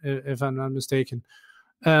notation, if I'm not mistaken.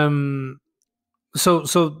 So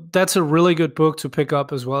that's a really good book to pick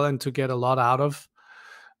up as well and to get a lot out of.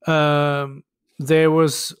 There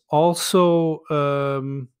was also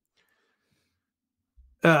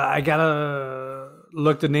I gotta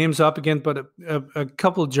look the names up again, but a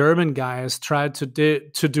couple German guys tried to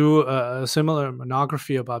do a similar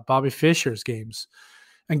monography about Bobby Fischer's games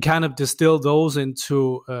and kind of distill those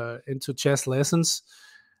into chess lessons.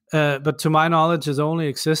 But to my knowledge, it only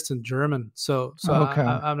exists in German. So okay.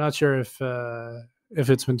 I'm not sure if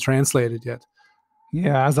it's been translated yet.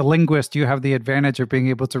 Yeah, as a linguist, you have the advantage of being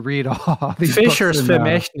able to read all these Fischer's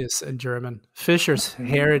Vermächtnis in German, Fischer's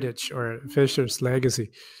heritage or Fischer's legacy.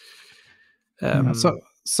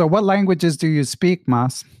 So what languages do you speak,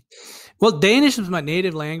 Mads? Well, Danish is my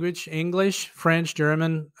native language. English, French,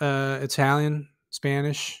 German, Italian,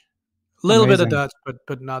 Spanish, a little bit of Dutch,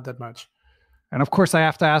 but not that much. And of course, I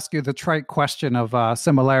have to ask you the trite question of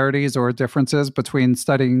similarities or differences between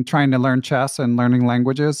trying to learn chess and learning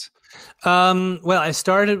languages. Well, I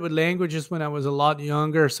started with languages when I was a lot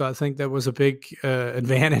younger, so I think that was a big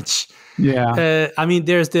advantage. Yeah. I mean,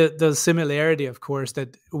 there's the similarity, of course,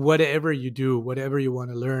 that whatever you do, whatever you want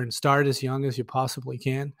to learn, start as young as you possibly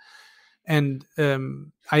can. And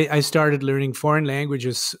I started learning foreign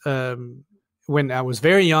languages when I was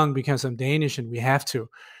very young because I'm Danish and we have to.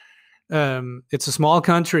 It's a small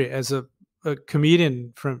country. As a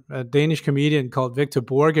Danish comedian called Victor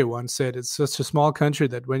Borge once said, it's such a small country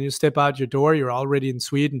that when you step out your door, you're already in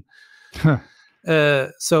Sweden.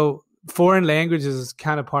 So foreign languages is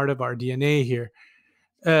kind of part of our DNA here.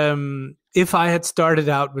 If I had started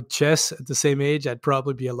out with chess at the same age, I'd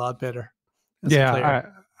probably be a lot better.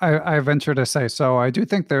 I venture to say so. I do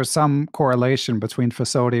think there's some correlation between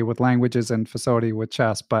facility with languages and facility with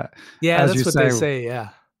chess, but yeah, that's what they say.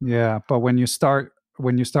 Yeah, but when you start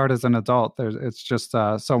as an adult, it's just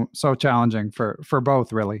so challenging for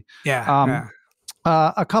both, really. Yeah.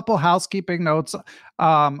 A couple housekeeping notes.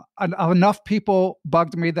 Enough people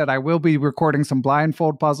bugged me that I will be recording some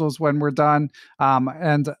blindfold puzzles when we're done.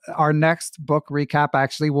 And our next book recap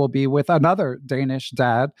actually will be with another Danish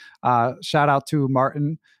dad. Shout out to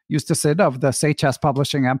Martin Justesen of the Say Chess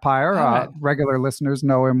Publishing Empire. Right. Regular listeners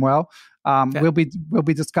know him well. We'll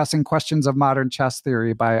be discussing Questions of Modern Chess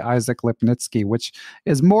Theory by Isaac Lipnitsky, which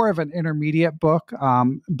is more of an intermediate book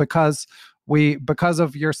because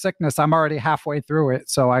of your sickness, I'm already halfway through it,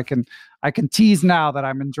 so I can tease now that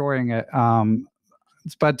I'm enjoying it.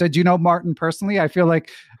 But did you know Martin personally? I feel like,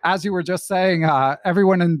 as you were just saying,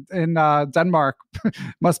 everyone in Denmark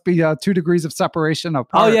must be 2 degrees of separation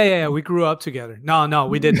apart. Oh yeah. We grew up together. No,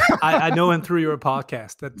 we didn't. I know him through your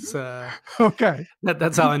podcast. That's okay.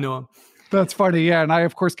 That's how I know him. That's funny, yeah. And I,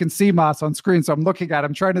 of course, can see Mads on screen, so I'm looking at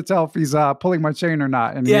him, trying to tell if he's pulling my chain or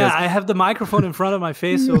not. And yeah, I have the microphone in front of my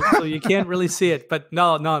face, so you can't really see it. But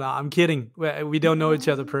no, I'm kidding. We don't know each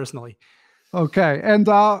other personally. Okay, and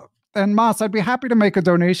Mads, I'd be happy to make a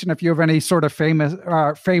donation if you have any sort of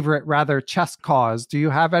favorite chess cause. Do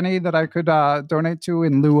you have any that I could donate to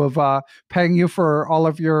in lieu of paying you for all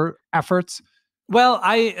of your efforts? Well,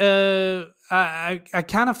 I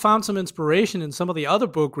kind of found some inspiration in some of the other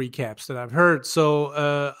book recaps that I've heard.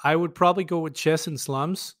 So I would probably go with Chess in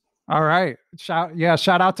Slums. All right. Shout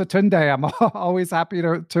out to Tunde. I'm always happy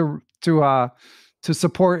to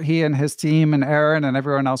support he and his team and Aaron and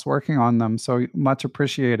everyone else working on them. So much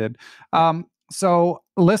appreciated. So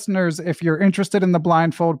listeners, if you're interested in the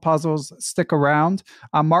blindfold puzzles, stick around.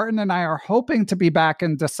 Martin and I are hoping to be back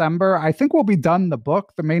in December. I think we'll be done the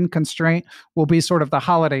book. The main constraint will be sort of the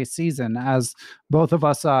holiday season, as both of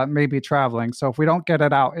us may be traveling. So if we don't get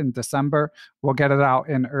it out in December, we'll get it out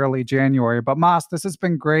in early January. But Mads, this has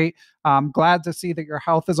been great. I'm glad to see that your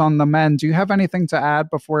health is on the mend. Do you have anything to add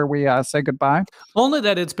before we say goodbye? Only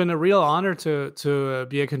that it's been a real honor to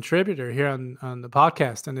be a contributor here on the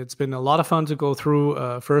podcast, and it's been a lot of fun to go through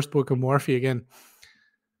First Book of Morphy again.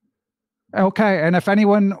 Okay, and if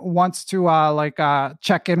anyone wants to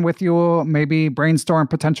check in with you, maybe brainstorm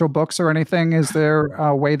potential books or anything, is there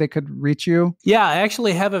a way they could reach you? Yeah, I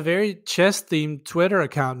actually have a very chess-themed Twitter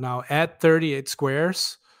account now, at 38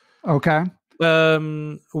 Squares. Okay.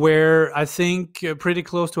 Where I think pretty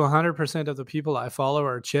close to 100% of the people I follow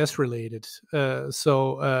are chess related.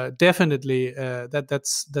 So definitely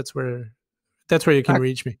that's where you can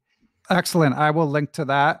reach me. Excellent. I will link to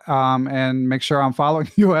that and make sure I'm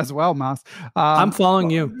following you as well, Mads. I'm following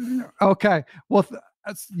you. Okay. Well,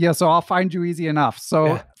 so I'll find you easy enough.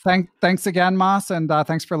 So thanks again, Mads, and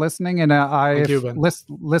thanks for listening. And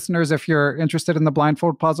listeners, if you're interested in the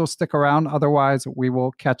blindfold puzzle, stick around. Otherwise, we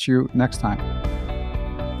will catch you next time.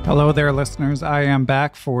 Hello there, listeners. I am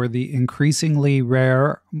back for the increasingly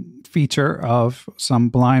rare feature of some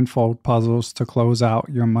blindfold puzzles to close out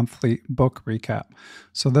your monthly book recap.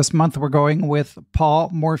 So this month we're going with Paul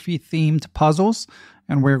Morphy themed puzzles,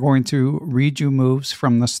 and we're going to read you moves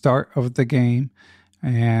from the start of the game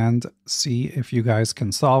and see if you guys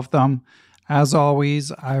can solve them. As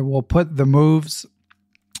always, I will put the moves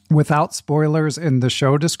without spoilers in the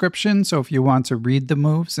show description. So if you want to read the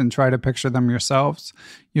moves and try to picture them yourselves,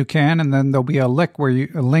 you can. And then there'll be a link where you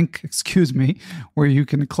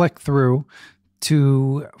can click through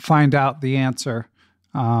to find out the answer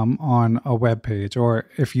on a web page. Or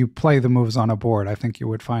if you play the moves on a board, I think you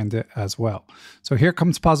would find it as well. So here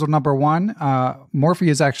comes puzzle number one. Morphy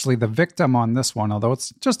is actually the victim on this one, although it's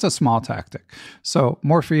just a small tactic. So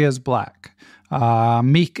Morphy is black.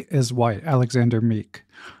 Meek is white, Alexander Meek.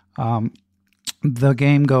 The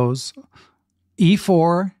game goes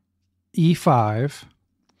e4, e5,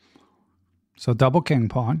 so double king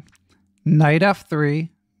pawn, knight f3,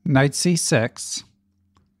 knight c6,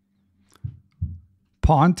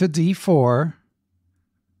 pawn to d4,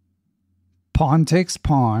 pawn takes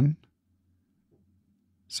pawn.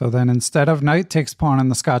 So then instead of knight takes pawn in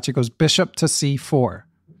the Scotch, it goes bishop to c4,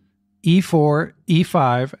 e4,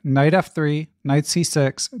 e5, knight f3, knight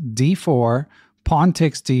c6, d4, pawn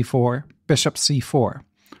takes d4, bishop c4.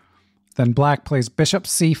 Then black plays bishop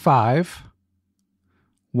c5.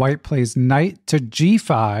 White plays knight to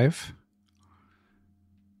g5.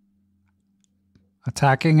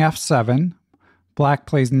 Attacking f7. Black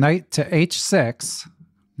plays knight to h6,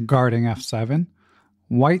 guarding f7.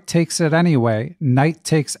 White takes it anyway. Knight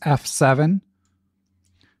takes f7.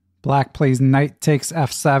 Black plays knight takes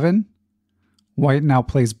f7. White now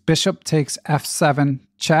plays bishop takes f7,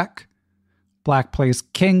 check. Black plays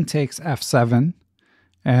king takes f7.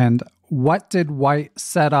 And what did white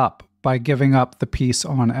set up by giving up the piece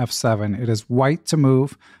on f7? It is white to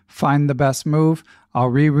move. Find the best move. I'll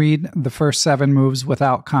reread the first 7 moves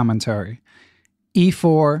without commentary.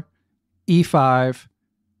 e4, e5,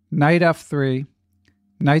 knight f3,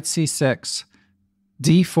 knight c6,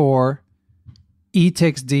 d4, e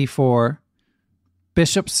takes d4,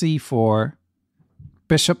 bishop c4,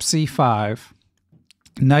 bishop c5,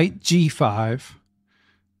 knight g5,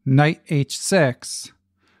 knight h6,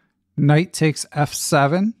 knight takes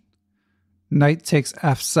f7, knight takes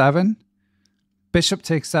f7, bishop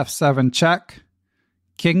takes f7, check,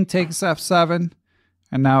 king takes f7,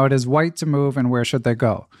 and now it is white to move, and where should they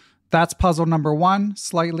go? That's puzzle number 1,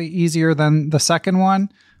 slightly easier than the second one,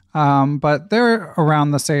 but they're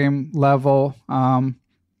around the same level.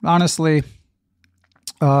 Honestly,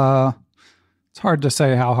 it's hard to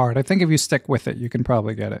say how hard. I think if you stick with it, you can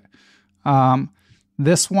probably get it.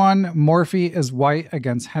 This one, Morphy is white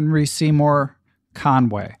against Henry Seymour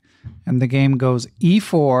Conway. And the game goes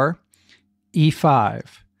e4, e5,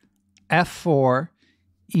 f4,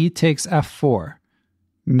 e takes f4,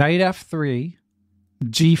 knight f3,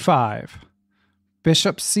 g5,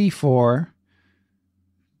 bishop c4,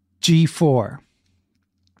 g4,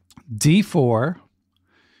 d4,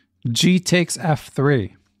 g takes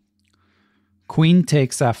f3, queen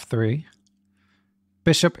takes f3,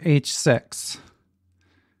 bishop h6,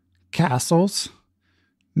 castles,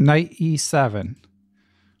 knight e7,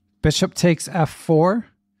 bishop takes f4,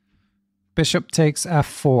 bishop takes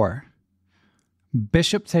f4,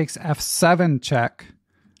 bishop takes f7 check,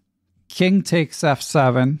 king takes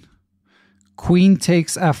f7, queen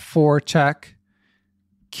takes f4 check,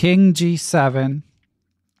 king g7,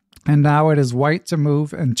 and now it is white to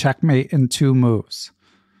move and checkmate in 2 moves.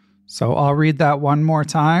 So I'll read that one more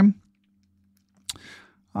time.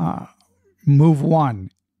 Move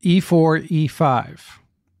 1, e4, e5.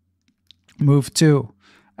 Move 2,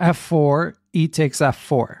 f4, e takes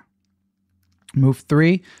f4. Move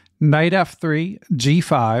 3, knight f3,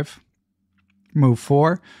 g5. Move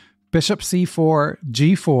 4, bishop c4,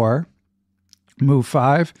 g4. Move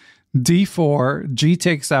 5, d4, g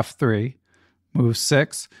takes f3. Move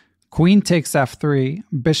 6, queen takes f3,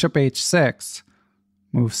 bishop h6.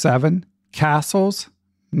 Move 7, castles,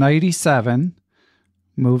 knight e7.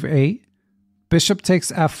 Move 8, bishop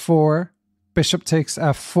takes f4, bishop takes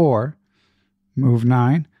f4. Move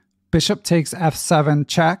 9, bishop takes f7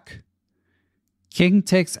 check, king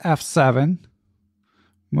takes f7.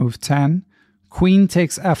 Move 10, queen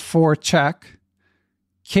takes f4 check,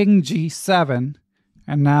 king g7,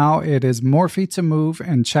 and now it is Morphy to move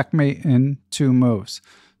and checkmate in 2 moves.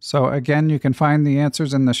 So again, you can find the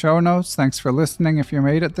answers in the show notes. Thanks for listening if you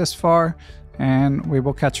made it this far, and we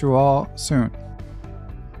will catch you all soon.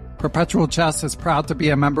 Perpetual Chess is proud to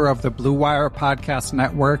be a member of the Blue Wire Podcast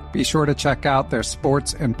Network. Be sure to check out their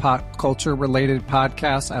sports and pop culture related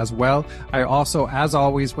podcasts as well. I also, as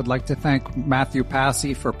always, would like to thank Matthew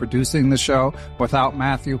Passy for producing the show. Without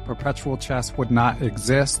Matthew, Perpetual Chess would not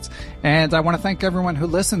exist. And I want to thank everyone who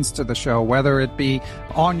listens to the show, whether it be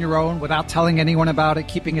on your own without telling anyone about it,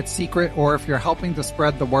 keeping it secret, or if you're helping to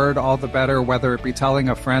spread the word, all the better, whether it be telling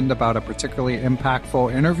a friend about a particularly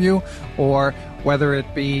impactful interview, or whether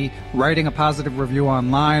it be writing a positive review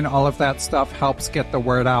online. All of that stuff helps get the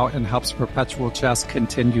word out and helps Perpetual Chess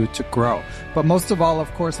continue to grow. But most of all,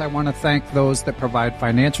 of course, I want to thank those that provide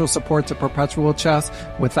financial support to Perpetual Chess.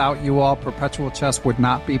 Without you all, Perpetual Chess would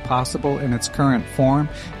not be possible in its current form.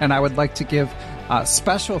 And I would like to give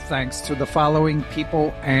special thanks to the following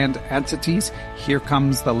people and entities. Here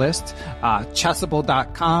comes the list.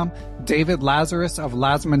 Chessable.com, David Lazarus of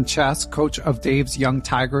Lasman Chess, coach of Dave's Young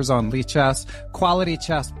Tigers on Lichess, Quality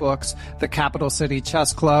Chess Books, the Capital City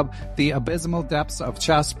Chess Club, the Abysmal Depths of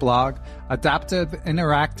Chess blog, Adaptive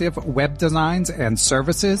Interactive Web Designs and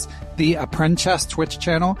Services, the Apprentice Twitch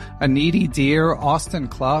channel, Aniti Deer, Austin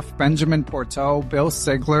Clough, Benjamin Porteau, Bill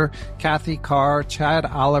Sigler, Kathy Carr, Chad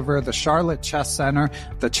Oliver, the Charlotte Chess Center,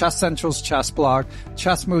 the Chess Central's Chess blog,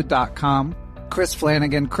 Chessmood.com, Chris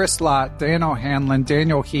Flanagan, Chris Lott, Dan O'Hanlon,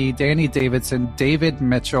 Daniel He, Danny Davidson, David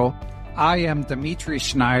Mitchell. I am Dimitri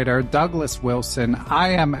Schneider, Douglas Wilson. I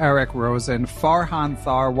am Eric Rosen, Farhan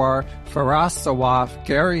Tharwar, Faraz Sawaf,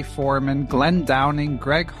 Gary Foreman, Glenn Downing,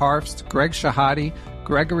 Greg Harfst, Greg Shahadi,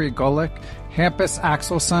 Gregory Golick, Hampus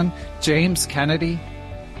Axelson, James Kennedy,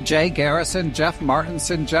 Jay Garrison, Jeff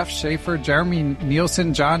Martinson, Jeff Schaefer, Jeremy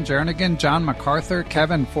Nielsen, John Jernigan, John MacArthur,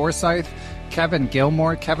 Kevin Forsyth, Kevin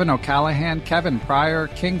Gilmore, Kevin O'Callahan, Kevin Pryor,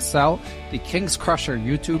 King Selt, the King's Crusher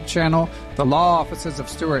YouTube channel, the law offices of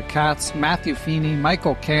Stuart Katz, Matthew Feeney,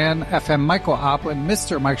 Michael Cann, FM Michael Oplin,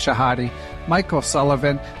 Mr. Mike Shahadi, Michael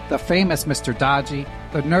Sullivan, the famous Mr. Dodgy,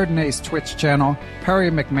 the Nerdnays Twitch channel, Perry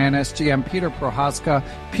McManus, GM Peter Prohaska,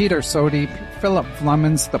 Peter Sodi, Philip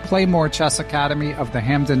Flemons, the Playmore Chess Academy of the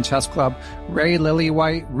Hamden Chess Club, Ray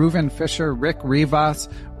Lillywhite, Reuven Fisher, Rick Rivas,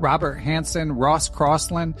 Robert Hansen, Ross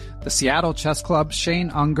Crossland, the Seattle Chess Club, Shane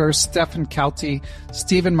Unger, Stefan Kelty,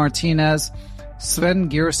 Stephen Martinez, Sven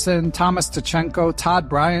Gierson, Thomas Tachenko, Todd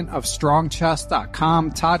Bryant of StrongChess.com,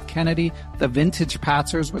 Todd Kennedy, The Vintage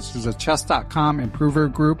Patzers, which is a Chess.com improver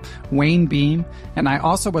group, Wayne Beam, and I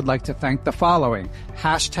also would like to thank the following: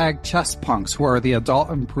 #ChessPunks, who are the adult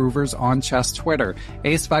improvers on chess Twitter,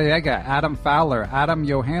 Ace Vallega, Adam Fowler, Adam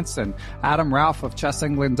Johansson, Adam Ralph of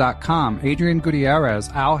ChessEngland.com, Adrian Gutierrez,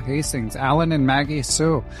 Al Hastings, Alan and Maggie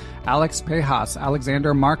Sue, Alex Pejas,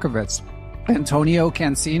 Alexander Markovitz, Antonio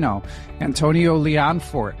Cancino, Antonio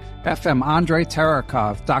Leonfort, FM Andre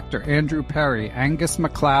Terakov, Dr. Andrew Perry, Angus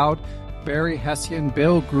McLeod, Barry Hessian,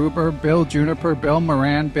 Bill Gruber, Bill Juniper, Bill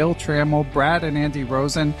Moran, Bill Trammell, Brad and Andy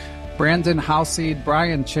Rosen, Brandon Halseed,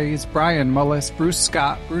 Brian Chase, Brian Mullis, Bruce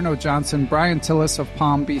Scott, Bruno Johnson, Brian Tillis of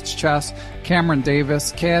Palm Beach Chess, Cameron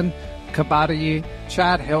Davis, Ken Kabadayi,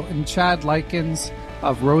 Chad Hilton, Chad Likens,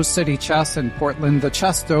 of Rose City Chess in Portland, the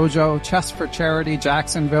Chess Dojo, Chess for Charity,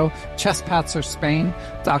 Jacksonville, Chess Patzer, Spain,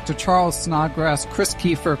 Dr. Charles Snodgrass, Chris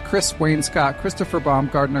Kiefer, Chris Wainscott, Christopher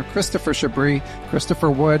Baumgardner, Christopher Chabris,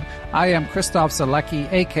 Christopher Wood. I am Christoph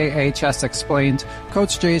Zalecki, a.k.a. Chess Explained,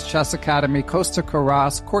 Coach J's Chess Academy, Costa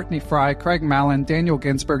Carras, Courtney Fry, Craig Mallon, Daniel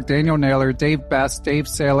Ginsberg, Daniel Naylor, Dave Best, Dave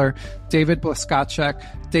Saylor, David Blaskacek,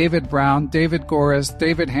 David Brown, David Goris,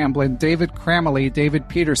 David Hamblin, David Cramley, David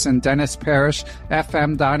Peterson, Dennis Parrish,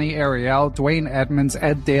 FM Donnie Ariel, Dwayne Edmonds,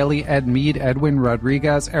 Ed Daly, Ed Mead, Edwin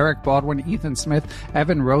Rodriguez, Eric Baldwin, Ethan Smith,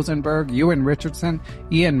 Evan Rosenberg, Ewan Richardson,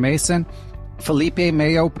 Ian Mason, Felipe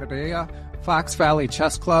Mayo Pereira, Fox Valley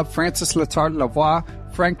Chess Club, Francis Letarte Lavoie,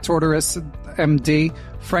 Frank Tortoris, MD,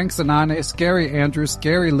 Frank Zananes, Gary Andrews,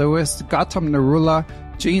 Gary Lewis, Gautam Narula,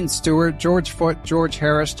 Gene Stewart, George Foote, George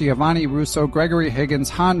Harris, Giovanni Russo, Gregory Higgins,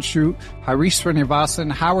 Han Shu, Harish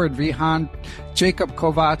Srinivasan, Howard Vihan, Jacob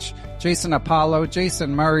Kovac, Jason Apollo,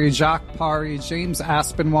 Jason Murray, Jacques Pari, James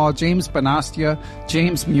Aspinwall, James Bonastia,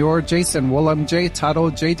 James Muir, Jason Woolham, Jay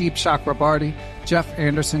Tuttle, Jaydeep Chakrabarty, Jeff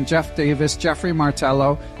Anderson, Jeff Davis, Jeffrey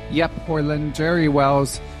Martello, Yep Hoyland, Jerry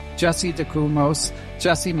Wells, Jesse DeCumos,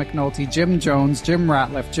 Jesse McNulty, Jim Jones, Jim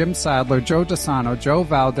Ratliff, Jim Sadler, Joe DeSano, Joe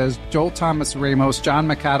Valdez, Joel Thomas Ramos, John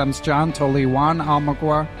McAdams, John Tully, Juan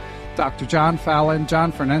Almaguer, Dr. John Fallon,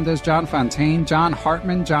 John Fernandez, John Fontaine, John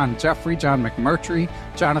Hartman, John Jeffrey, John McMurtry,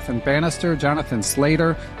 Jonathan Bannister, Jonathan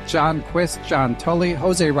Slater, John Quist, John Tully,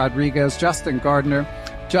 Jose Rodriguez, Justin Gardner,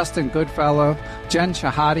 Justin Goodfellow, Jen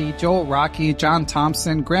Shahadi, Joel Rocky, John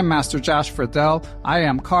Thompson, Grandmaster Josh Friedel, I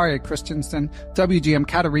am Kari Christensen, WGM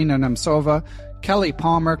Katerina Nemtsova, Kelly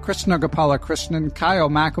Palmer, Krishna Gopala Krishnan, Kyle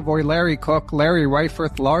McAvoy, Larry Cook, Larry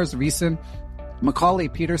Reiferth, Lars Wiesen, Macaulay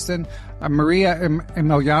Peterson, Maria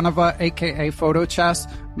Emilyanova, a.k.a. Photo Chess,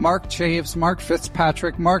 Mark Chaves, Mark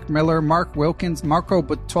Fitzpatrick, Mark Miller, Mark Wilkins, Marko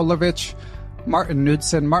Butolovich, Martin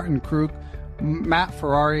Knudsen, Martin Krug, Matt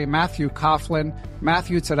Ferrari, Matthew Coughlin,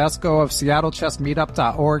 Matthew Tedesco of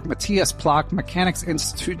SeattleChessMeetup.org, Matthias Plock, Mechanics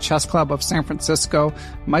Institute Chess Club of San Francisco,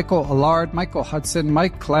 Michael Allard, Michael Hudson,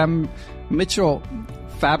 Mike Clem, Mitchell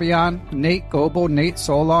Fabian, Nate Goebel, Nate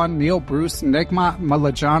Solon, Neil Bruce, Nigma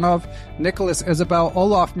Malajanov, Nicholas Isabel,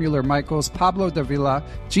 Olaf Mueller-Michaels, Pablo Davila,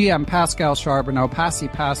 GM Pascal Charbonneau, Passy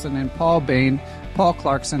Passanen, Paul Bain, Paul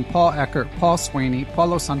Clarkson, Paul Eckert, Paul Sweeney,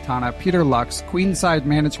 Paulo Santana, Peter Lux, Queenside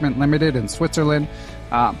Management Limited in Switzerland,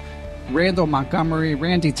 Randall Montgomery,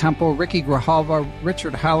 Randy Temple, Ricky Grijalva,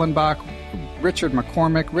 Richard Hallenbach, Richard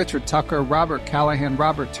McCormick, Richard Tucker, Robert Callahan,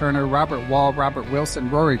 Robert Turner, Robert Wall, Robert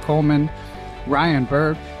Wilson, Rory Coleman, Ryan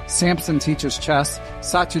Bird, Samson Teaches Chess,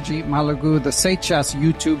 Satyajit Malagu, the Say Chess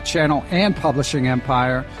YouTube channel and publishing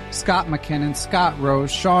empire, Scott McKinnon, Scott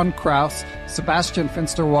Rose, Sean Krause, Sebastian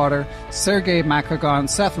Finsterwater, Sergei Makagon,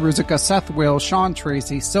 Seth Ruzicka, Seth Will, Sean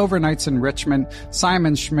Tracy, Silver Knights in Richmond,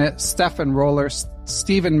 Simon Schmidt, Stefan Roller,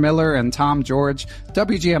 Stephen Miller and Tom George,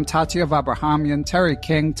 WGM Tatya Abrahamian, Terry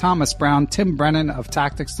King, Thomas Brown, Tim Brennan of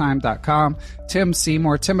TacticsTime.com, Tim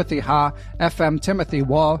Seymour, Timothy Ha, FM Timothy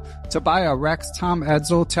Wall, Tobiah Rex, Tom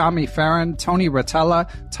Edsel, Tommy Farron, Tony Rotella,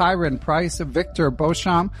 Tyron Price, Victor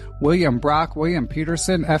Beauchamp, William Brock, William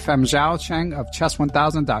Peterson, FM Zhao Cheng of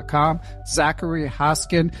Chess1000.com, Zachary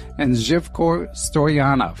Hoskin, and Zhivko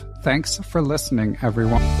Stoyanov. Thanks for listening,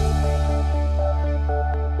 everyone.